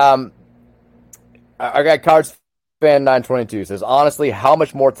 I got Cards Fan 922 says, honestly, how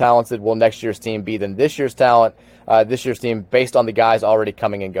much more talented will next year's team be than this year's team based on the guys already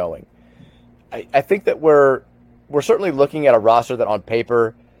coming and going? I think that we're certainly looking at a roster that on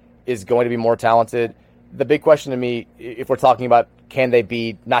paper is going to be more talented. The big question to me, if we're talking about can they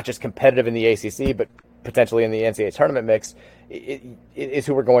be not just competitive in the ACC, but potentially in the NCAA tournament mix, is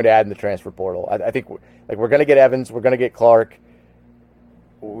who we're going to add in the transfer portal. I think we're going to get Evans, we're going to get Clark.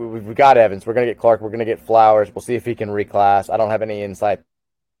 We've got Evans, we're going to get Clark, we're going to get Flowers. We'll see if he can reclass. I don't have any insight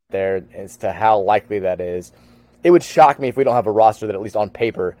there as to how likely that is. It would shock me if we don't have a roster that, at least on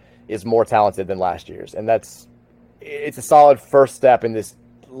paper, is more talented than last year's. And it's a solid first step in this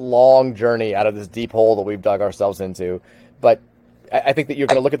long journey out of this deep hole that we've dug ourselves into. But I think that you're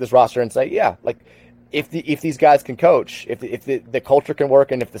going to look at this roster and say, yeah, if these guys can coach, if the culture can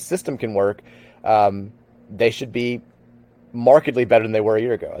work, and if the system can work, they should be markedly better than they were a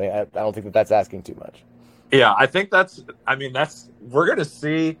year ago. I don't think that's asking too much. Yeah, I think we're going to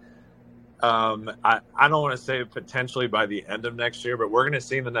see. I don't want to say potentially by the end of next year, but we're going to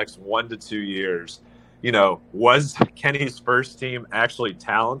see in the next 1 to 2 years, was Kenny's first team actually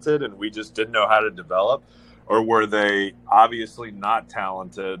talented and we just didn't know how to develop? Or were they obviously not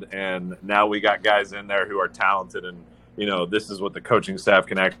talented, and now we got guys in there who are talented, and this is what the coaching staff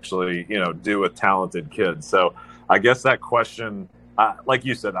can actually do with talented kids. So I guess that question, like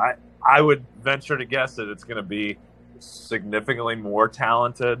you said, I would venture to guess that it's going to be significantly more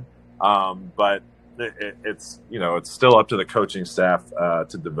talented. But it's it's still up to the coaching staff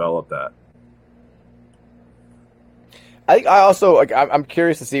to develop that. I also I'm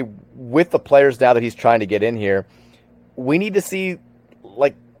curious to see with the players now that he's trying to get in here. We need to see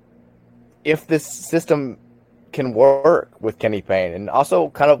if this system can work with Kenny Payne, and also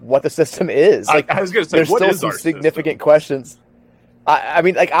kind of what the system is. I was going to say, there's still some significant questions. I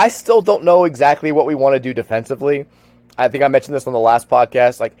mean, I still don't know exactly what we want to do defensively. I think I mentioned this on the last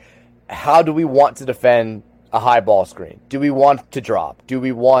podcast. How do we want to defend a high ball screen? Do we want to drop? Do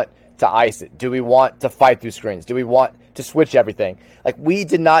we want to ice it? Do we want to fight through screens? Do we want to switch everything? We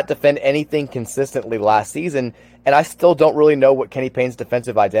did not defend anything consistently last season, and I still don't really know what Kenny Payne's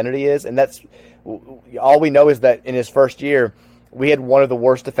defensive identity is, and that's all we know is that in his first year, we had one of the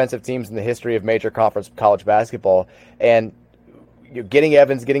worst defensive teams in the history of major conference college basketball, and getting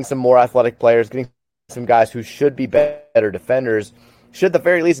Evans, getting some more athletic players, getting some guys who should be better defenders, should at the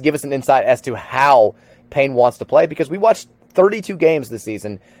very least give us an insight as to how Payne wants to play, because we watched 32 games this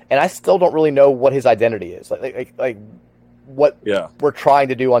season, and I still don't really know what his identity is, what we're trying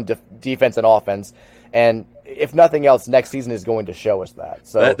to do on defense and offense. And if nothing else, next season is going to show us that.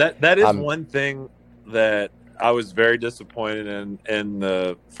 So that is one thing that I was very disappointed in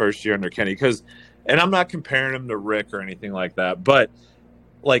the first year under Kenny, and I'm not comparing him to Rick or anything like that, but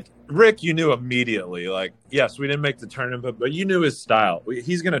Rick, you knew immediately, yes, we didn't make the tournament, but you knew his style.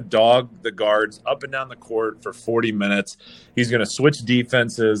 He's going to dog the guards up and down the court for 40 minutes. He's going to switch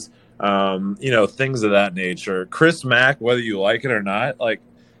defenses, things of that nature. Chris Mack, whether you like it or not,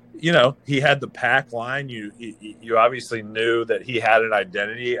 he had the pack line. You obviously knew that he had an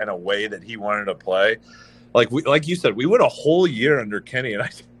identity and a way that he wanted to play. Like you said, we went a whole year under Kenny, and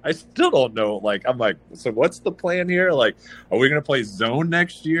I still don't know. I'm like, so what's the plan here? Are we going to play zone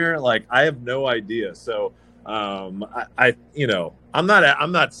next year? I have no idea. So, I'm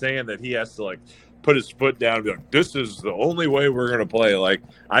not saying that he has to put his foot down and be like, this is the only way we're going to play.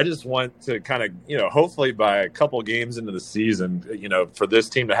 I just want to kind of, hopefully by a couple games into the season, for this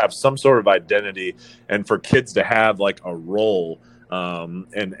team to have some sort of identity and for kids to have a role.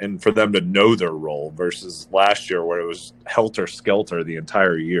 And for them to know their role versus last year where it was helter-skelter the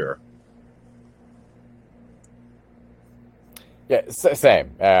entire year. Yeah,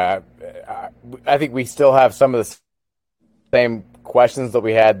 same. I think we still have some of the same questions that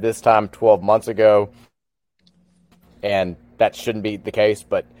we had this time 12 months ago, and that shouldn't be the case,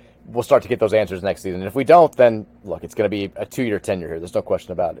 but we'll start to get those answers next season. And if we don't, then, look, it's going to be a 2-year tenure here. There's no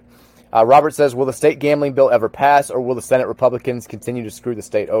question about it. Robert says, will the state gambling bill ever pass, or will the Senate Republicans continue to screw the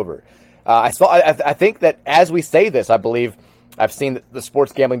state over? I think that as we say this, I believe I've seen that the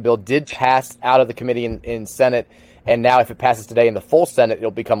sports gambling bill did pass out of the committee in Senate, and now if it passes today in the full Senate,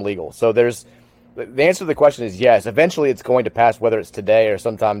 it'll become legal. So the answer to the question is yes. Eventually it's going to pass, whether it's today or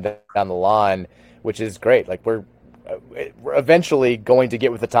sometime down the line, which is great. We're eventually going to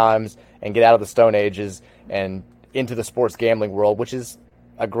get with the times and get out of the Stone Ages and into the sports gambling world, which is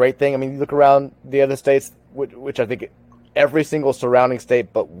a great thing. I mean, you look around the other states, which I think every single surrounding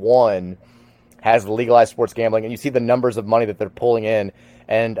state but one has legalized sports gambling, and you see the numbers of money that they're pulling in.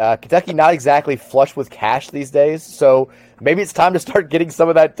 And Kentucky not exactly flush with cash these days, so maybe it's time to start getting some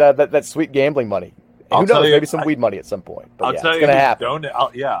of that sweet gambling money. Who knows? Maybe some weed money at some point. But I'll tell you, it's going to happen.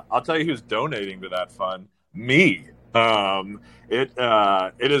 I'll tell you who's donating to that fund. Me. It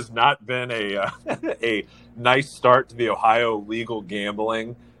has not been a nice start to the Ohio legal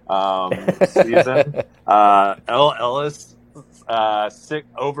gambling season. L. Ellis,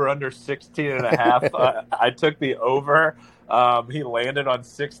 over under 16.5. I took the over. He landed on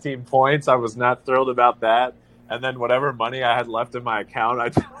 16 points. I was not thrilled about that. And then whatever money I had left in my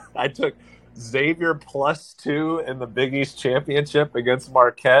account, I took Xavier +2 in the Big East Championship against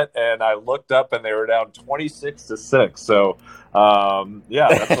Marquette, and I looked up and they were down 26-6. So,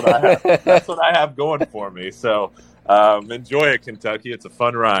 that's what I have. That's what I have going for me. So, enjoy it, Kentucky. It's a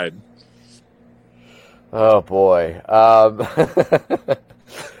fun ride. Oh boy.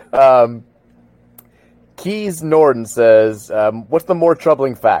 Keys Norden says, what's the more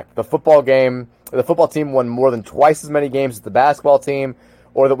troubling fact? The football team won more than twice as many games as the basketball team,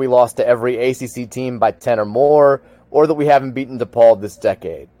 or that we lost to every ACC team by 10 or more, or that we haven't beaten DePaul this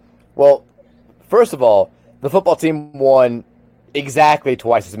decade? Well, first of all, the football team won exactly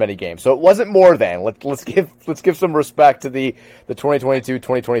twice as many games, so it wasn't more than. Let's give some respect to the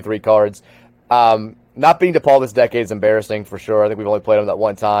 2022-2023 cards. Not beating DePaul this decade is embarrassing for sure. I think we've only played them that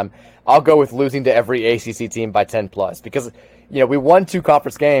one time. I'll go with losing to every ACC team by 10 plus, because we won 2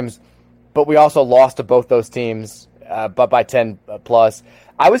 conference games, but we also lost to both those teams but by 10 plus.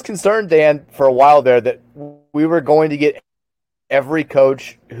 I was concerned, Dan, for a while there that we were going to get every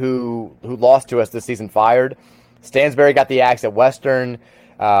coach who lost to us this season fired. Stansberry got the axe at Western.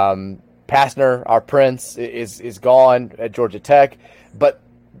 Pastner, our prince, is gone at Georgia Tech. But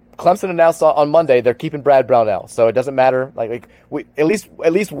Clemson announced on Monday they're keeping Brad Brownell, so it doesn't matter. Like we at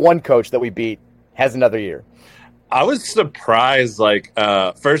least one coach that we beat has another year. I was surprised.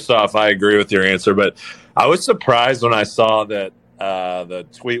 First off, I agree with your answer, but I was surprised when I saw that the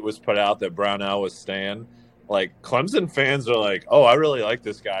tweet was put out that Brownell was staying. Like, Clemson fans are like, "Oh, I really like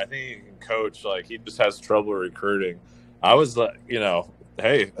this guy. I think he can coach. Like, he just has trouble recruiting." I was like,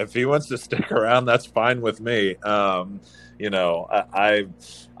 hey, if he wants to stick around, that's fine with me. I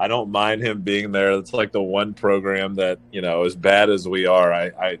don't mind him being there. It's like the one program that, as bad as we are,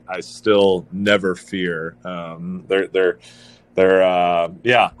 I still never fear. They're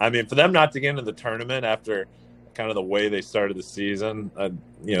I mean, for them not to get into the tournament after kind of the way they started the season,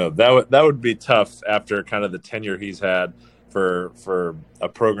 that would be tough after kind of the tenure he's had for a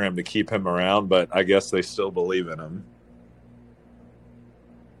program to keep him around. But I guess they still believe in him.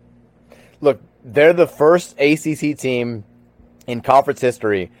 Look, they're the first ACC team in conference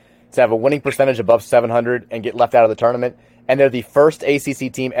history to have a winning percentage above 700 and get left out of the tournament. And they're the first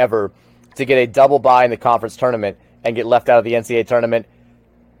ACC team ever to get a double bye in the conference tournament and get left out of the NCAA tournament.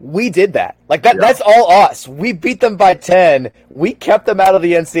 We did that. That's all us. We beat them by 10. We kept them out of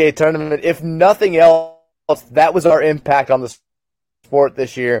the NCAA tournament. If nothing else, that was our impact on the sport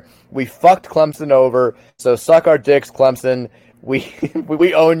this year. We fucked Clemson over, so suck our dicks, Clemson.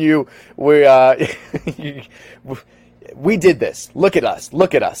 We own you. We did this. Look at us.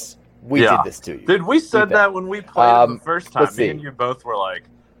 We did this to you. Did we said that when we played the first time? Me and you both were like,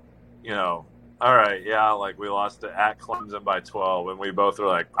 all right, yeah, like we lost at Clemson by 12, and we both were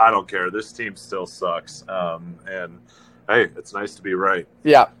like, I don't care. This team still sucks. And hey, it's nice to be right.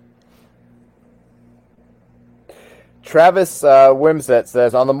 Yeah. Travis Wimset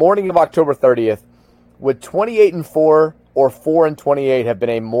says, on the morning of October 30th, would 28-4 or 4-28 have been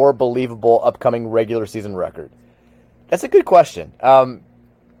a more believable upcoming regular season record? That's a good question. I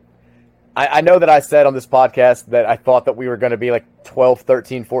know that I said on this podcast that I thought that we were going to be like 12,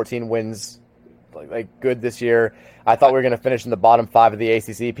 13, 14 wins, like good this year. I thought we were going to finish in the bottom 5 of the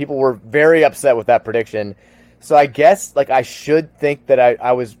ACC. People were very upset with that prediction. So I guess I should think that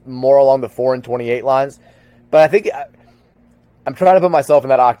I was more along the 4-28 lines. But I think I'm trying to put myself in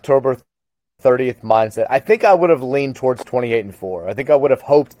that October 30th mindset. I think I would have leaned towards 28-4. I think I would have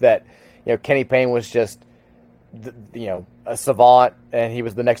hoped that Kenny Payne was just a savant and he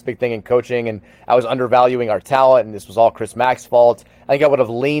was the next big thing in coaching, and I was undervaluing our talent and this was all Chris Mack's fault. I think I would have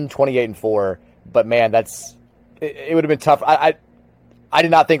leaned 28-4, but man, it would have been tough. I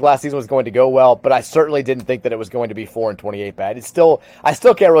did not think last season was going to go well, but I certainly didn't think that it was going to be 4-28 bad. I still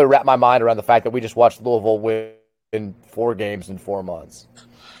can't really wrap my mind around the fact that we just watched Louisville win 4 games in 4 months.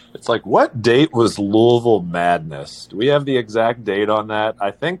 It's like, what date was Louisville Madness? Do we have the exact date on that?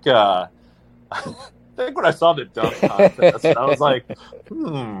 I think when I saw the dunk contest, I was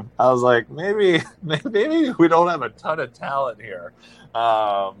like, maybe we don't have a ton of talent here.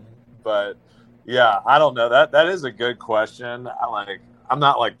 But yeah, I don't know. That is a good question. I'm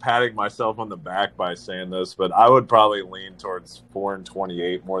not patting myself on the back by saying this, but I would probably lean towards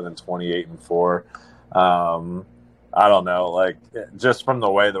 4-28 more than 28-4. I don't know, just from the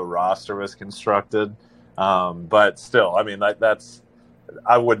way the roster was constructed. But still, I mean, that's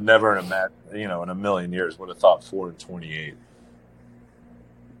I would never imagine, in a million years would have thought 4-28.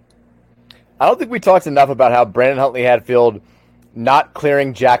 I don't think we talked enough about how Brandon Huntley Hadfield not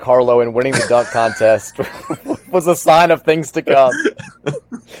clearing Jack Harlow and winning the dunk contest was a sign of things to come.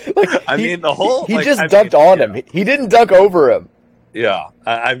 He just dunked on him. He didn't dunk over him. Yeah,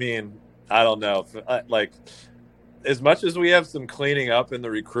 I mean, I don't know. As much as we have some cleaning up in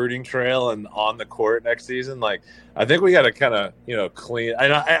the recruiting trail and on the court next season, I think we got to kind of, clean.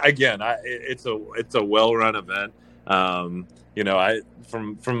 And it's a well-run event. From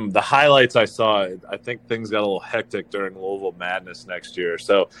the highlights I saw, I think things got a little hectic during Louisville Madness next year.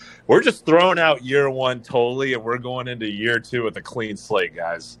 So we're just throwing out year 1 totally, and we're going into year 2 with a clean slate,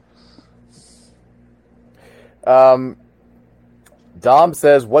 guys. Dom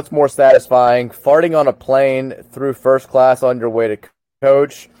says, what's more satisfying, farting on a plane through first class on your way to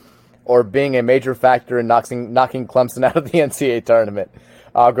coach, or being a major factor in knocking Clemson out of the NCAA tournament?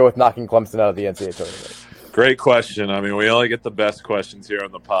 I'll go with knocking Clemson out of the NCAA tournament. Great question. I mean, we only get the best questions here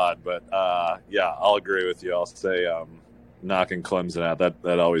on the pod, but yeah, I'll agree with you. I'll say knocking Clemson out.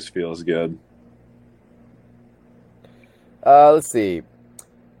 That always feels good. Let's see.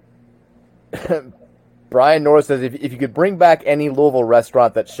 Brian Norris says, if you could bring back any Louisville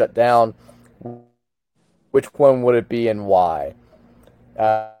restaurant that shut down, which one would it be and why?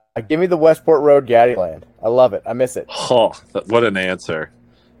 Give me the Westport Road Gaddy Land. I love it. I miss it. Oh, what an answer.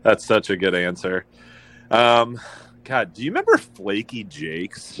 That's such a good answer. God, do you remember Flaky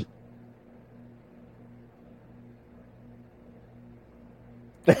Jake's?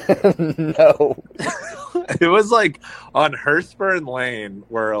 No. It was like on Hurstburn Lane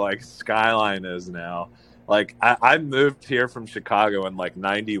where like Skyline is now. Like I moved here from Chicago in like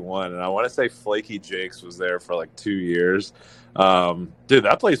 91, and I want to say Flaky Jake's was there for like 2 years. Dude,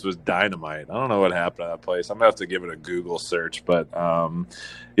 that place was dynamite. I don't know what happened to that place. I'm gonna have to give it a Google search, but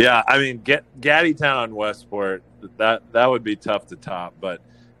yeah, I mean, Gaddytown on Westport, that would be tough to top. But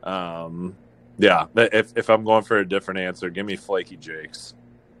yeah, if I'm going for a different answer, give me Flaky Jake's.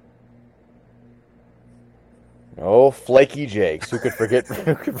 Oh, Flaky Jakes. Who could forget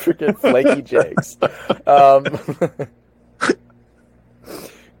Flaky Jakes?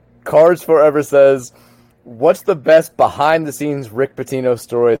 Cards Forever says, what's the best behind-the-scenes Rick Pitino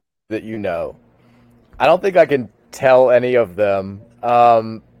story that you know? I don't think I can tell any of them.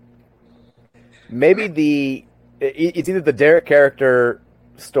 Maybe it's either the Derek character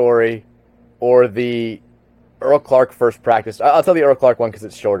story or the Earl Clark first practice. I'll tell the Earl Clark one because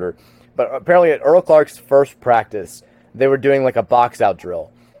it's shorter. But apparently at Earl Clark's first practice, they were doing like a box out drill.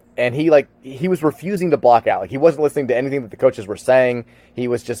 And he was refusing to block out. Like he wasn't listening to anything that the coaches were saying. He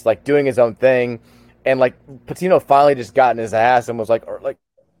was just like doing his own thing. And like Pitino finally just got in his ass and was like,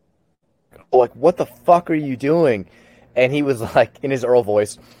 what the fuck are you doing? And he was like, in his Earl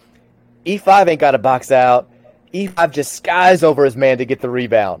voice, E5 ain't got to box out. E5 just skies over his man to get the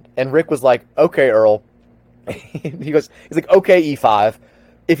rebound. And Rick was like, okay, Earl. He's like, okay, E5.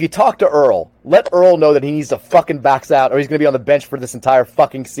 If you talk to Earl, let Earl know that he needs to fucking box out or he's going to be on the bench for this entire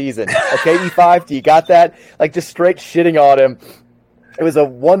fucking season. Okay, E5, do you got that? Like, just straight shitting on him. It was a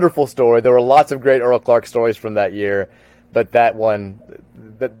wonderful story. There were lots of great Earl Clark stories from that year, but that one,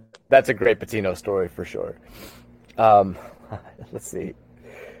 that's a great Pitino story for sure. Let's see.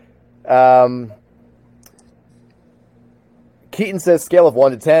 Keaton says, scale of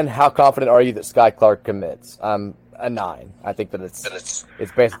 1 to 10, how confident are you that Sky Clark commits? A 9. I think that it's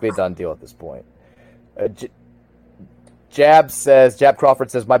basically a done deal at this point. Jab Crawford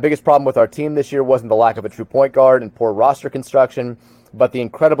says, my biggest problem with our team this year wasn't the lack of a true point guard and poor roster construction, but the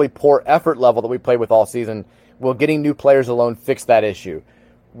incredibly poor effort level that we played with all season. Will getting new players alone fix that issue?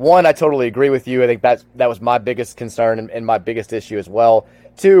 One, I totally agree with you. I think that was my biggest concern and my biggest issue as well.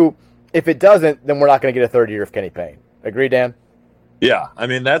 Two, if it doesn't, then we're not going to get a third year of Kenny Payne. Agree, Dan? Yeah, I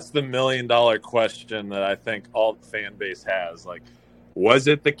mean, that's the $1 million question that I think all the fan base has. Like, was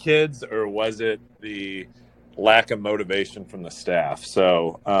it the kids or was it the lack of motivation from the staff?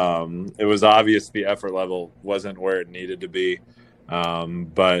 So it was obvious the effort level wasn't where it needed to be.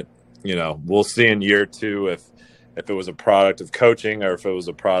 But, you know, we'll see in year 2 if it was a product of coaching or if it was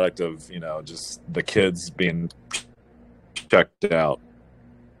a product of, you know, just the kids being checked out.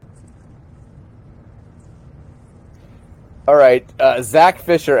 All right. Zach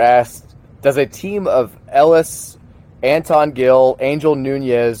Fisher asked, does a team of Ellis, Anton Gill, Angel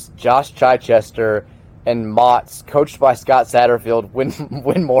Nunez, Josh Chichester, and Motts, coached by Scott Satterfield,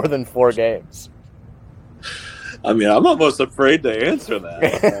 win more than 4 games? I mean, I'm almost afraid to answer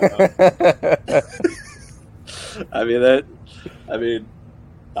that.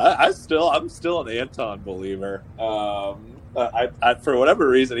 I'm still an Anton believer. I for whatever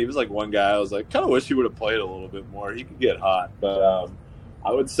reason, he was like one guy I was like, kind of wish he would have played a little bit more. He could get hot, but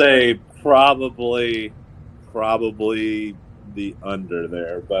I would say probably the under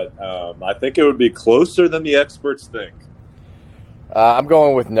there. But I think it would be closer than the experts think. I'm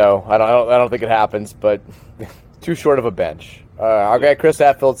going with no. I don't think it happens, but too short of a bench. Our guy Chris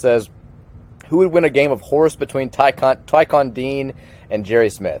Hatfield says, who would win a game of horse between Tyquan Dean and Jerry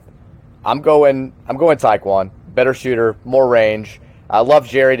Smith? I'm going Tyquan. Better shooter, more range. I love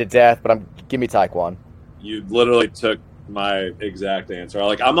Jerry to death, but give me Tyquan. You literally took my exact answer.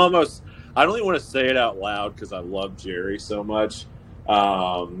 Like, I don't even want to say it out loud because I love Jerry so much.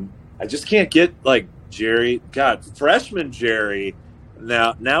 I just can't get like Jerry. God, freshman Jerry.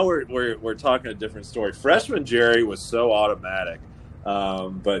 Now we're talking a different story. Freshman Jerry was so automatic,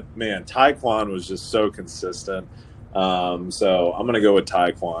 but man, Tyquan was just so consistent. So I'm gonna go with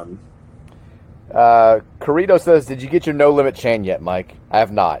Tyquan. Carrito says, did you get your no limit chain yet, Mike? I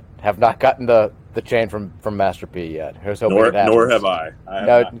have not. Have not gotten the chain from Master P yet. Nor have I.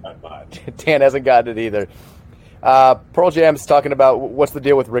 Dan hasn't gotten it either. Pearl Jam's talking about what's the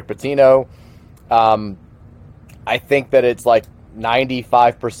deal with Rick Pitino. I think that it's like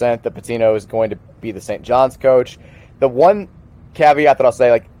 95% that Pitino is going to be the St. John's coach. The one caveat that I'll say,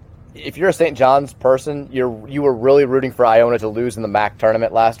 like, if you're a St. John's person, you were really rooting for Iona to lose in the MAC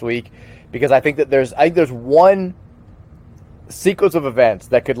tournament last week, because I think there's one sequence of events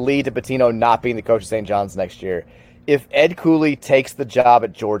that could lead to Pitino not being the coach of St. John's next year. If Ed Cooley takes the job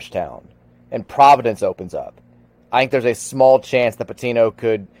at Georgetown and Providence opens up, I think there's a small chance that Pitino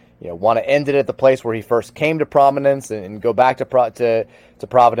could, want to end it at the place where he first came to prominence and go back to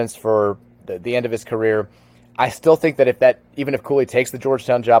Providence for the end of his career. I still think that even if Cooley takes the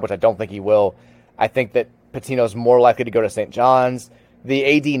Georgetown job, which I don't think he will, I think that Pitino's more likely to go to St. John's.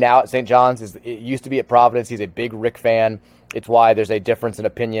 The AD now at St. John's it used to be at Providence. He's a big Rick fan. It's why there's a difference in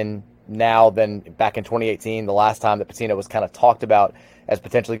opinion now than back in 2018, the last time that Pitino was kind of talked about as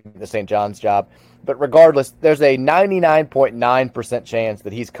potentially the St. John's job. But regardless, there's a 99.9% chance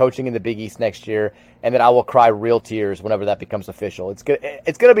that he's coaching in the Big East next year, and that I will cry real tears whenever that becomes official. It's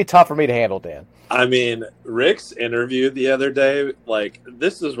gonna be tough for me to handle, Dan. I mean, Rick's interview the other day,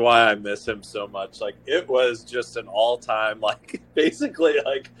 this is why I miss him so much. It was just an all-time, basically,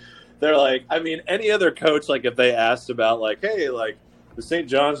 they're any other coach, if they asked about, hey, the St.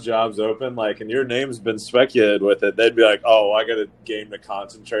 John's job's open, and your name's been speculated with it, they'd be like, oh, I got a game to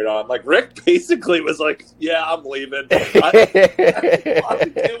concentrate on. Rick basically was like, yeah, I'm leaving. It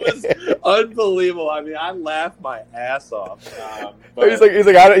was unbelievable. I laughed my ass off. He's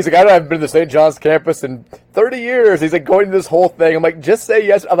like, I haven't been to the St. John's campus in 30 years. He's going to this whole thing. I'm like, just say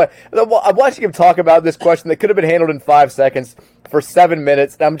yes. I'm watching him talk about this question that could have been handled in 5 seconds for 7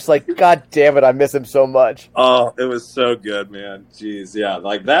 minutes. And I'm just like, God damn it, I miss him so much. Oh, it was so good, man. Jeez. Yeah,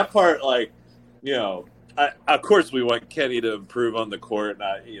 that part, of course we want Kenny to improve on the court, and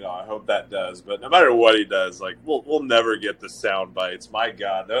I hope that does. But no matter what he does, we'll never get the sound bites. My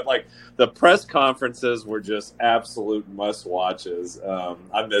God, the press conferences were just absolute must watches.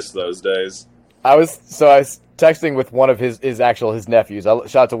 I miss those days. I was texting with one of his nephews.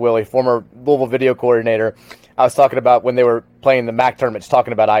 Shout out to Willie, former Louisville video coordinator. I was talking about when they were playing the MAC tournament, just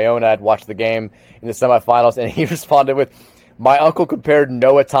talking about Iona. I'd watched the game in the semifinals, and he responded with, my uncle compared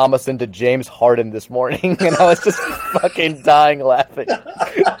Noah Thomason to James Harden this morning, and I was just fucking dying laughing.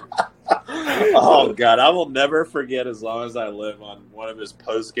 Oh, God, I will never forget as long as I live on one of his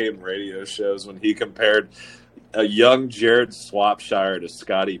post-game radio shows when he compared a young Jared Swapshire to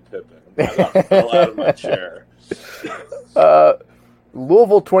Scottie Pippen. I fell out of my chair.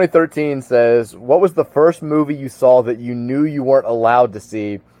 Louisville 2013 says, what was the first movie you saw that you knew you weren't allowed to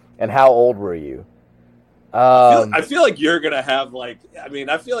see, and how old were you? I feel like you're going to have, I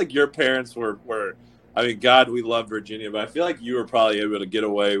feel like your parents were God, we love Virginia, but I feel like you were probably able to get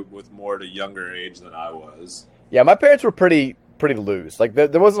away with more at a younger age than I was. Yeah, my parents were pretty loose. There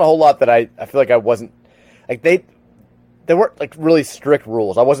wasn't a whole lot that I feel like I wasn't, they weren't, really strict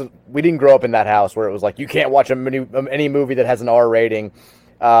rules. We didn't grow up in that house where it was you can't watch any movie that has an R rating.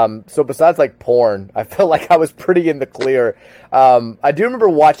 So besides, porn, I felt like I was pretty in the clear. I do remember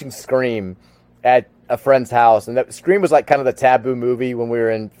watching Scream at a friend's house, and that Scream was kind of the taboo movie when we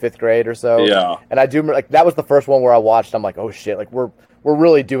were in 5th grade or so. Yeah. And I do remember that was the first one where I watched. I'm like, oh shit, we're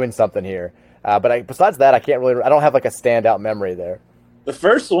really doing something here. But besides that, I don't have a standout memory there. The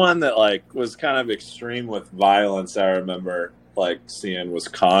first one that was kind of extreme with violence, I remember seeing was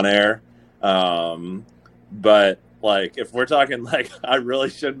Con Air. But if we're talking I really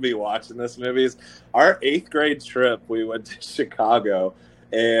shouldn't be watching this movies. Our 8th grade trip, we went to Chicago,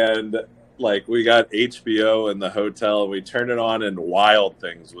 and we got HBO in the hotel, and we turned it on, and Wild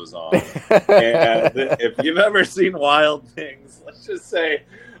Things was on. And if you've ever seen Wild Things, let's just say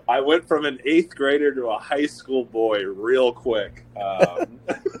I went from an 8th grader to a high school boy real quick.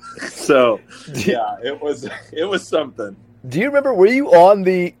 So yeah, it was something. Do you remember? Were you on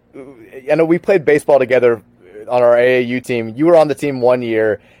the? I know we played baseball together on our AAU team. You were on the team one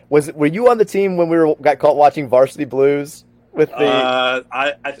year. Were you on the team when we got caught watching Varsity Blues? With the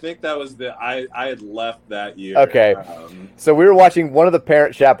I think that was I had left that year. Okay. So we were watching, one of the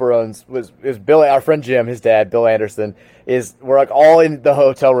parent chaperones was Bill, our friend Jim, his dad, Bill Anderson, we're all in the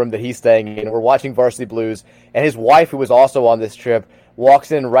hotel room that he's staying in. We're watching Varsity Blues, and his wife, who was also on this trip,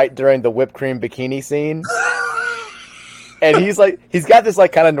 walks in right during the whipped cream bikini scene. And he's got this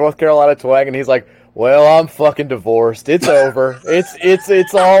kind of North Carolina twang, and he's like, well, I'm fucking divorced. It's over.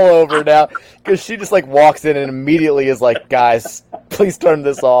 It's all over now. Because she just walks in and immediately is like, guys, please turn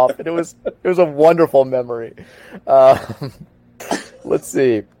this off. And it was a wonderful memory. Let's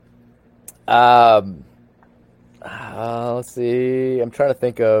see. Let's see. I'm trying to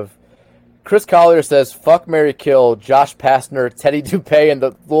think of. Chris Collier says, fuck, marry, kill, Josh Pastner, Teddy Dupay, and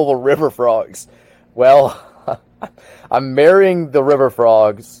the Louisville River Frogs. Well, I'm marrying the River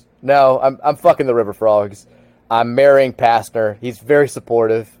Frogs. No, I'm fucking the River Frogs. I'm marrying Pastner. He's very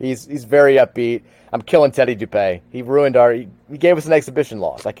supportive. He's very upbeat. I'm killing Teddy Dupay. He ruined he gave us an exhibition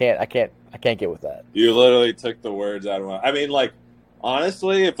loss. I can't get with that. You literally took the words out of my. I mean, like,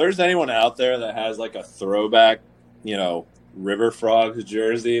 honestly, if there's anyone out there that has like a throwback, River Frogs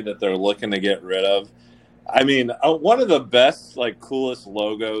jersey that they're looking to get rid of, I mean, one of the best, like, coolest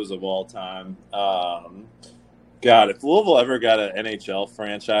logos of all time. God, if Louisville ever got an NHL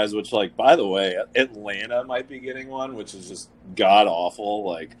franchise, which, like, by the way, Atlanta might be getting one, which is just god awful.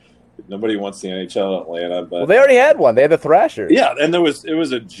 Like, nobody wants the NHL in Atlanta, but they already had one. They had the Thrashers. Yeah, and it was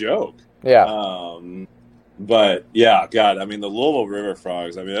a joke. Yeah. But yeah, God, I mean, the Louisville River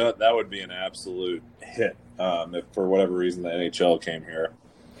Frogs. I mean, that would be an absolute hit if for whatever reason the NHL came here.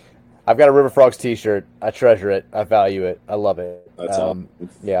 I've got a River Frogs T-shirt. I treasure it. I value it. I love it. That's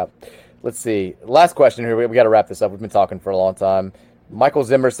yeah. Let's see. Last question here. We got to wrap this up. We've been talking for a long time. Michael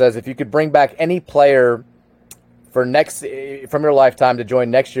Zimmer says, if you could bring back any player from your lifetime to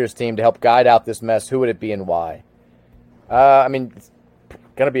join next year's team to help guide out this mess, who would it be and why? I mean, it's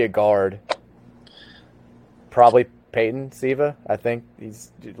going to be a guard. Probably Peyton Siva. I think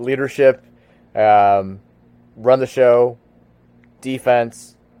he's leadership, run the show,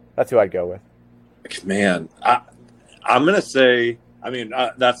 defense. That's who I'd go with. Man, I'm going to say, I mean,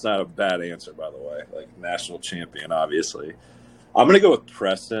 that's not a bad answer, by the way. Like, national champion, obviously. I'm going to go with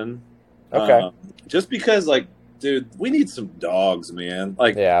Preston. Okay. Just because, like, dude, we need some dogs, man.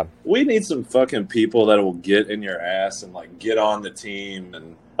 Like, yeah. We need some fucking people that will get in your ass and, like, get on the team.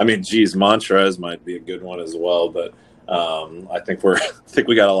 And, I mean, geez, Montrez might be a good one as well. But I think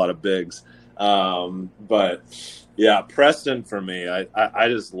we got a lot of bigs. But, yeah, Preston for me, I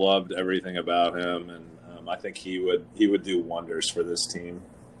just loved everything about him. And I think he would do wonders for this team.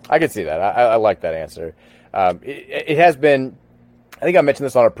 I can see that. I like that answer. It has been, I think I mentioned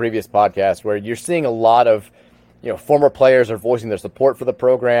this on a previous podcast, where you're seeing a lot of, former players are voicing their support for the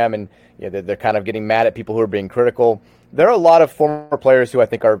program, and they're kind of getting mad at people who are being critical. There are a lot of former players who I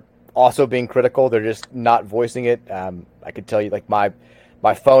think are also being critical. They're just not voicing it. I could tell you, like, my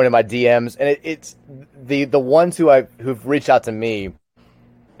phone and my DMs, and it's the ones who've reached out to me,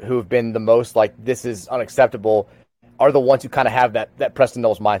 who've been the most like, this is unacceptable, are the ones who kind of have that Preston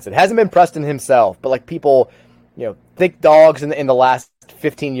Knowles mindset. It hasn't been Preston himself, but like people, thick dogs in the last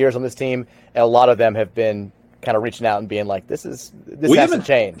 15 years on this team, and a lot of them have been kind of reaching out and being like, this has to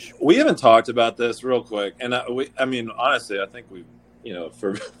change. We haven't talked about this real quick, and I mean, honestly, I think we've,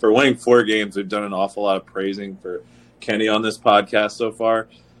 for winning 4 games, we've done an awful lot of praising for Kenny on this podcast so far.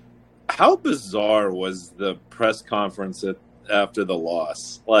 How bizarre was the press conference after the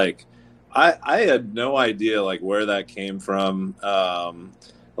loss? Like, I had no idea, like, where that came from.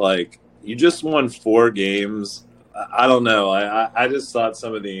 Like, you just won 4 games. I don't know. I just thought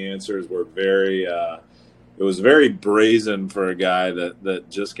some of the answers were very it was very brazen for a guy that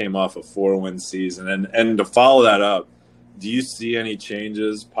just came off a 4-win season. And to follow that up, do you see any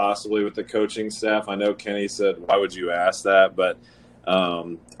changes possibly with the coaching staff? I know Kenny said, why would you ask that? But,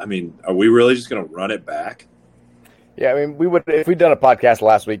 I mean, are we really just going to run it back? Yeah, I mean, we would, if we'd done a podcast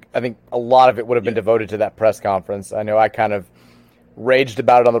last week, I think a lot of it would have been devoted to that press conference. I know I kind of raged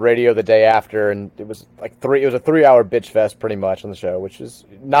about it on the radio the day after, and it was like a 3-hour bitch fest pretty much on the show, which is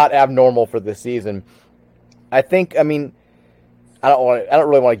not abnormal for this season. I think, I mean, I don't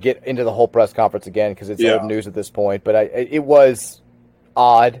really want to get into the whole press conference again because it's old news at this point, but it was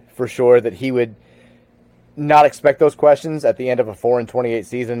odd for sure that he would not expect those questions at the end of a 4-28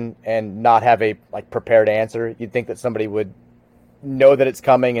 season and not have a prepared answer. You'd think that somebody would know that it's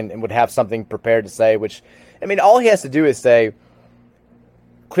coming and would have something prepared to say, which, I mean, all he has to do is say,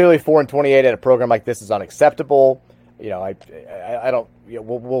 clearly 4-28 at a program like this is unacceptable. I don't,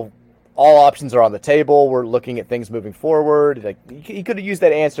 we'll all options are on the table. We're looking at things moving forward. Like, he could have used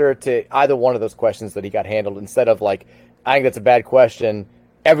that answer to either one of those questions that he got handled instead of like, I think that's a bad question.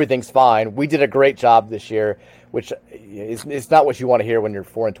 Everything's fine. We did a great job this year, which is not what you want to hear when you're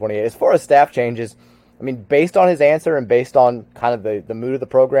 4-28. As far as staff changes, I mean, based on his answer and based on kind of the mood of the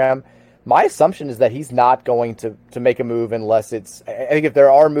program, my assumption is that he's not going to make a move unless it's, I think if there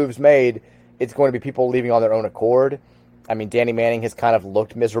are moves made, it's going to be people leaving on their own accord. I mean, Danny Manning has kind of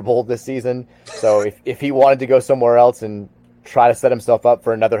looked miserable this season. So if he wanted to go somewhere else and try to set himself up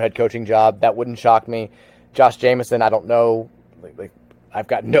for another head coaching job, that wouldn't shock me. Josh Jameson, I don't know. I've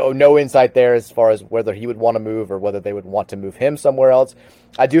got no insight there as far as whether he would want to move or whether they would want to move him somewhere else.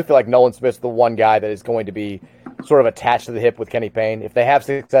 I do feel like Nolan Smith's the one guy that is going to be sort of attached to the hip with Kenny Payne. If they have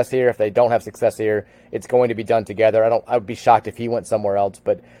success here, if they don't have success here, it's going to be done together. I would be shocked if he went somewhere else,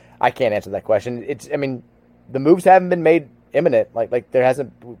 but I can't answer that question. The moves haven't been made imminent. Like there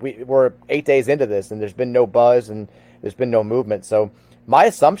hasn't. We're 8 days into this, and there's been no buzz and there's been no movement. So my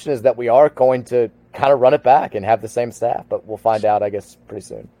assumption is that we are going to kind of run it back and have the same staff, but we'll find out, I guess, pretty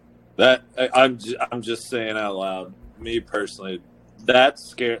soon. I'm just saying out loud. Me personally, that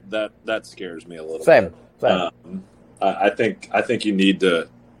scares me a little. Same. I think you need to,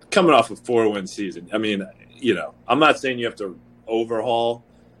 coming off a 4-win season. I mean, I'm not saying you have to overhaul.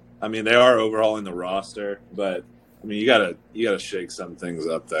 I mean, they are overhauling the roster, but I mean, you gotta shake some things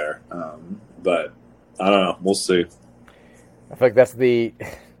up there. But I don't know. We'll see. I think that's the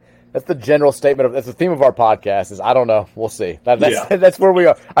general statement that's the theme of our podcast is I don't know. We'll see. That's where we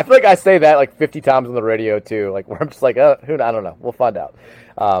are. I feel like I say that like 50 times on the radio too. Like where I'm just like, I don't know. We'll find out.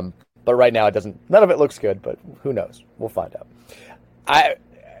 But right now none of it looks good, but who knows? We'll find out.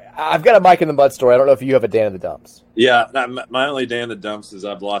 I've got a Mike in the Mud story. I don't know if you have a Dan in the Dumps. Yeah, my only day in the dumps is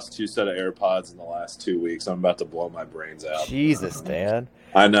I've lost 2 set of AirPods in the last 2 weeks. I'm about to blow my brains out. Jesus, Dan.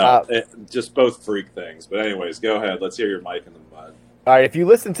 I know. Just both freak things. But anyways, go ahead. Let's hear your Mike in the Mud. All right, if you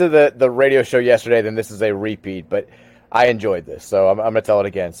listened to the radio show yesterday, then this is a repeat. But I enjoyed this, so I'm going to tell it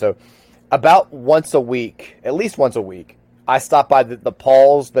again. So about once a week, at least once a week, I stop by the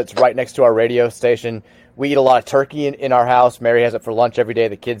Paul's that's right next to our radio station. We eat a lot of turkey in our house. Mary has it for lunch every day.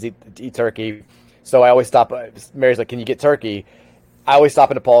 The kids eat turkey. So I always stop. Mary's like, can you get turkey? I always stop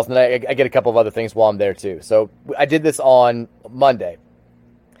into Paul's, and then I get a couple of other things while I'm there, too. So I did this on Monday.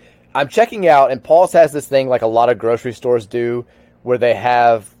 I'm checking out, and Paul's has this thing like a lot of grocery stores do where they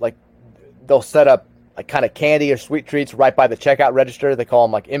have, like, they'll set up like kind of candy or sweet treats right by the checkout register. They call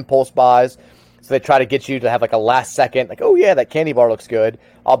them like impulse buys. So they try to get you to have like a last second, like, oh yeah, that candy bar looks good.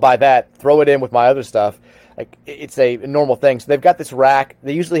 I'll buy that, throw it in with my other stuff. Like it's a normal thing. So they've got this rack.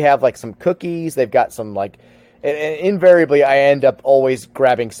 They usually have like some cookies. They've got some like, and invariably I end up always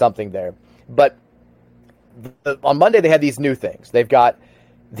grabbing something there. But on Monday they had these new things. They've got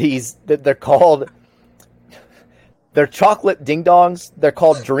these, they're chocolate ding dongs. They're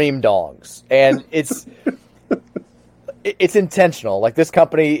called Dream Dongs. And it's intentional. Like this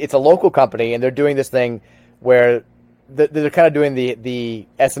company, it's a local company, and they're doing this thing where they're kind of doing the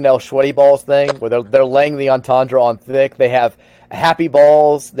SNL sweaty balls thing, where they're laying the entendre on thick. They have Happy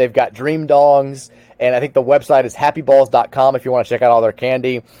Balls, they've got Dream Dongs, and I think the website is happyballs.com if you want to check out all their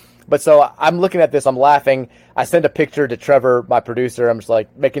candy. But so I'm looking at this, I'm laughing. I send a picture to Trevor, my producer. I'm just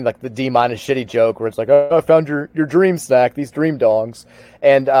like making like the D- shitty joke where it's like, oh, I found your dream snack, these Dream Dongs.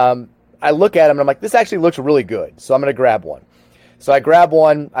 And I look at them and I'm like, this actually looks really good. So I'm going to grab one. So I grab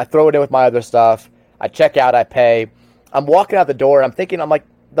one, I throw it in with my other stuff. I check out, I pay. I'm walking out the door and I'm thinking, I'm like,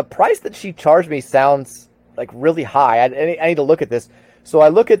 the price that she charged me sounds like really high. I need to look at this. So I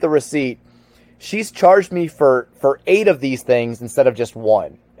look at the receipt. She's charged me for 8 of these things instead of just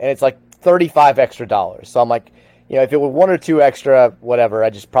one. And it's like $35 extra. So I'm like, if it were 1 or 2 extra, whatever,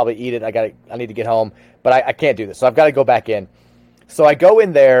 I just probably eat it. I need to get home, but I can't do this. So I've got to go back in. So I go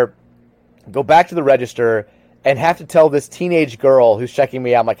in there, go back to the register, and have to tell this teenage girl who's checking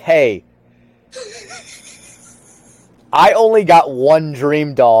me out, I'm like, hey, I only got 1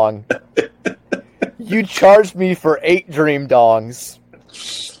 Dream Dong. You charged me for 8 Dream Dongs.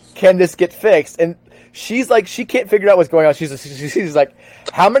 Can this get fixed? And she's like, she can't figure out what's going on. She's like,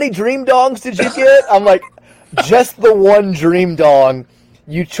 how many Dream Dongs did you get? I'm like, just the 1 Dream Dong.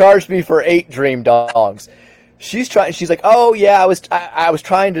 You charged me for 8 Dream Dongs. She's like, oh yeah, I was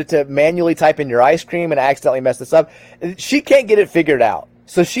trying to manually type in your ice cream and I accidentally messed this up. She can't get it figured out.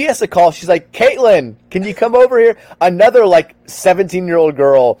 So she has to call. She's like, Caitlin, can you come over here? Another like 17-year-old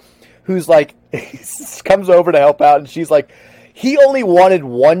girl who's like, comes over to help out, and she's like, he only wanted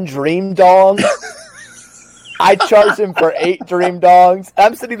 1 Dream Dong. I charged him for 8 Dream Dongs.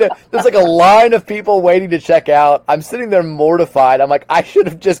 I'm sitting there. There's like a line of people waiting to check out. I'm sitting there mortified. I'm like, I should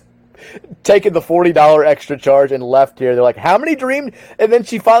have just taken the $40 extra charge and left here. They're like, how many Dream? And then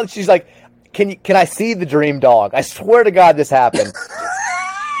she's like, can I see the Dream Dong? I swear to God this happened.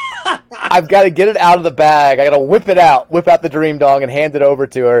 I've got to get it out of the bag. I got to whip out the Dream Dong and hand it over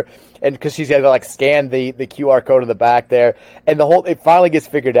to her. And because she's got to like scan the QR code in the back there. And it finally gets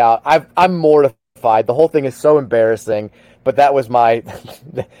figured out. I'm mortified. The whole thing is so embarrassing. But that was my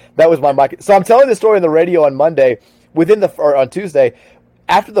mic. So I'm telling the story on the radio on Monday, on Tuesday.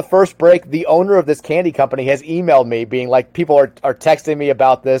 After the first break, the owner of this candy company has emailed me being like, people are texting me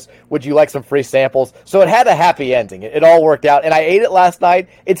about this. Would you like some free samples? So it had a happy ending. It all worked out. And I ate it last night.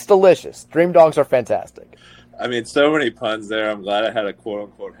 It's delicious. Dream Dongs are fantastic. I mean, so many puns there. I'm glad I had a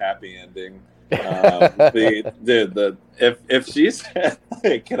quote-unquote happy ending. If she said,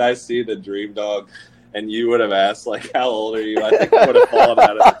 like, can I see the Dream Dog? And you would have asked, like, how old are you? I think I would have fallen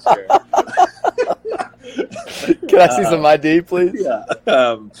out of the chair. Can I see some ID, please? Yeah.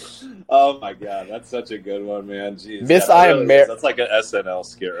 Oh my God, that's such a good one, man. Jeez, Miss, yeah, I am married. That's like an SNL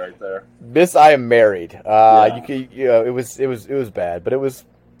skit right there. Miss, I am married. It was bad, but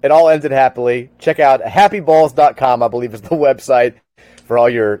it all ended happily. Check out happyballs.com, I believe is the website for all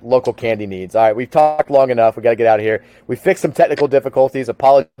your local candy needs. All right, we've talked long enough. We got to get out of here. We fixed some technical difficulties.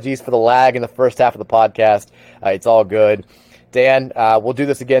 Apologies for the lag in the first half of the podcast. It's all good. Dan, we'll do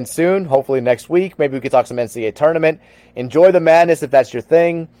this again soon, hopefully next week. Maybe we could talk some NCAA tournament. Enjoy the madness if that's your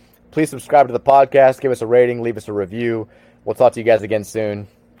thing. Please subscribe to the podcast. Give us a rating. Leave us a review. We'll talk to you guys again soon.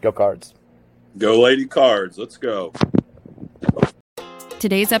 Go Cards. Go Lady Cards. Let's go.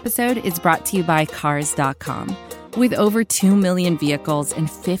 Today's episode is brought to you by Cars.com. With over 2 million vehicles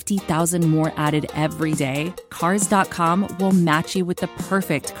and 50,000 more added every day, Cars.com will match you with the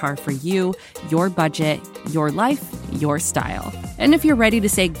perfect car for you, your budget, your life, your style. And if you're ready to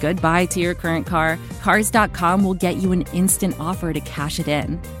say goodbye to your current car, Cars.com will get you an instant offer to cash it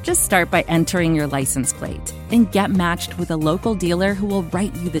in. Just start by entering your license plate and get matched with a local dealer who will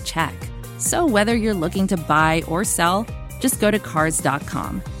write you the check. So whether you're looking to buy or sell, just go to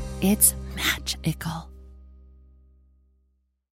Cars.com. It's magical.